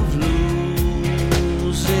of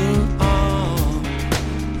losing all.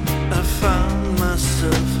 I found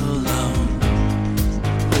myself alone,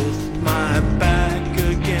 with my back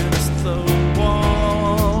against the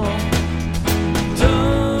wall.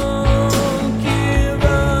 Don't give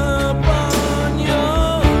up on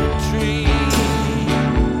your dream.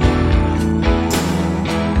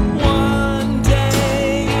 One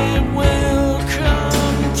day it will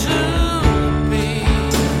come to be.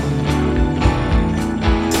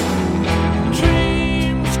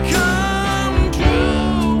 Dreams come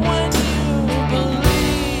true when you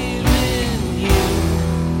believe in you.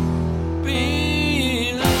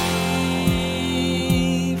 Believe,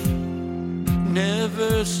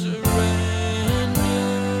 never surrender.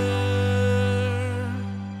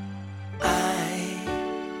 I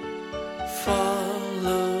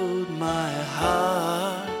followed my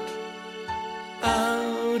heart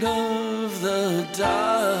out of the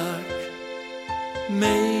dark,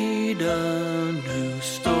 made a new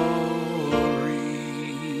story.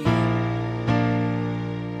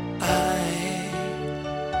 I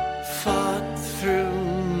fought through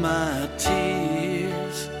my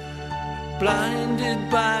tears, blinded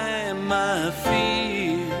by my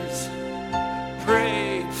fears,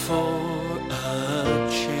 prayed for a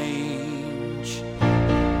change.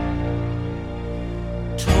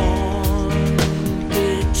 Torn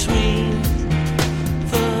between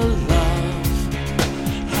the love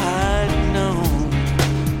I'd known,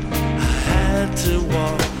 I had to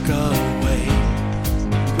walk away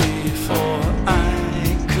before I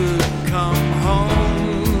could come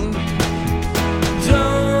home.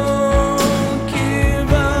 Don't give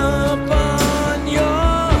up on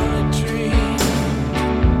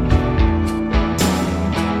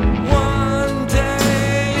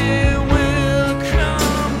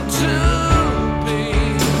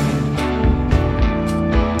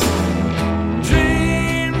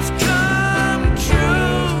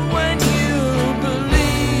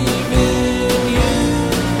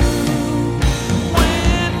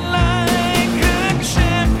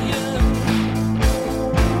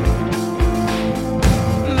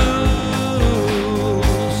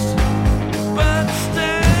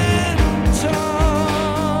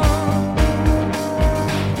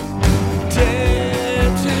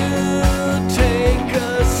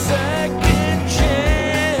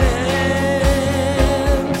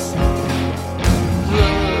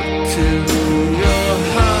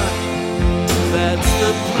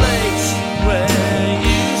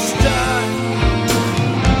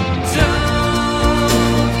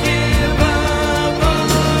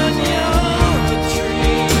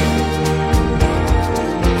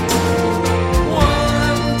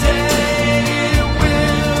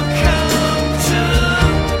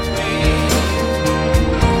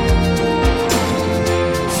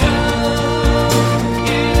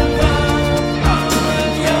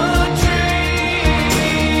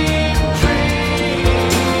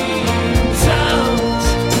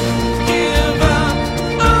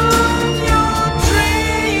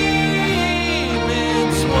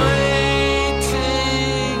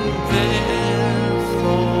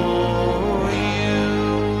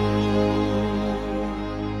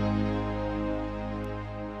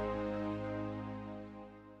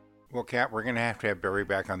Kat, we're going to have Barry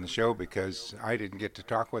back on the show because I didn't get to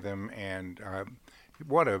talk with him, and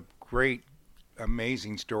what a great,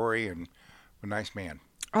 amazing story, and a nice man.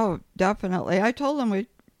 Oh, definitely. I told him we'd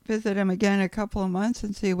visit him again in a couple of months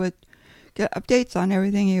and get updates on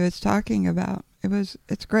everything he was talking about.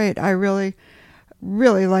 It's great. I really,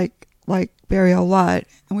 really like Barry a lot.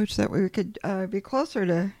 I wish that we could be closer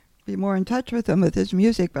to be more in touch with him with his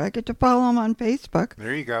music, but I get to follow him on Facebook.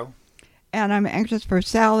 There you go. And I'm anxious for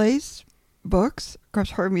Sally's books. Of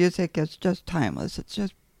course, her music is just timeless. It's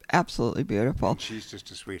just absolutely beautiful. And she's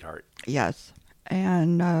just a sweetheart. Yes.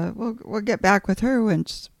 And we'll get back with her when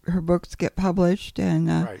her books get published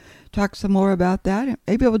and talk some more about that.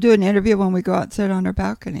 Maybe we'll do an interview when we go out and sit on our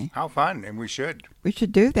balcony. How fun, and we should. We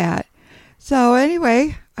should do that. So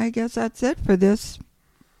anyway, I guess that's it for this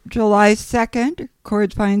July 2nd,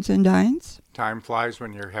 Chords, Vines, and Dines. Time flies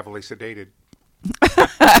when you're heavily sedated.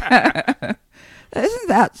 Isn't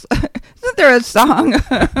there a song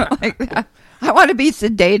like that? I want to be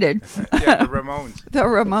sedated. Yeah, the Ramones. The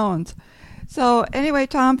Ramones. So anyway,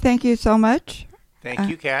 Tom, thank you so much. Thank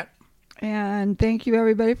you, Kat. And thank you,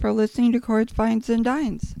 everybody, for listening to Chords, Vines, and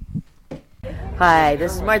Dines. Hi,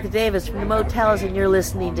 this is Martha Davis from the Motels, and you're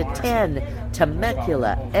listening to 10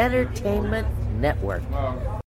 Temecula Entertainment Network.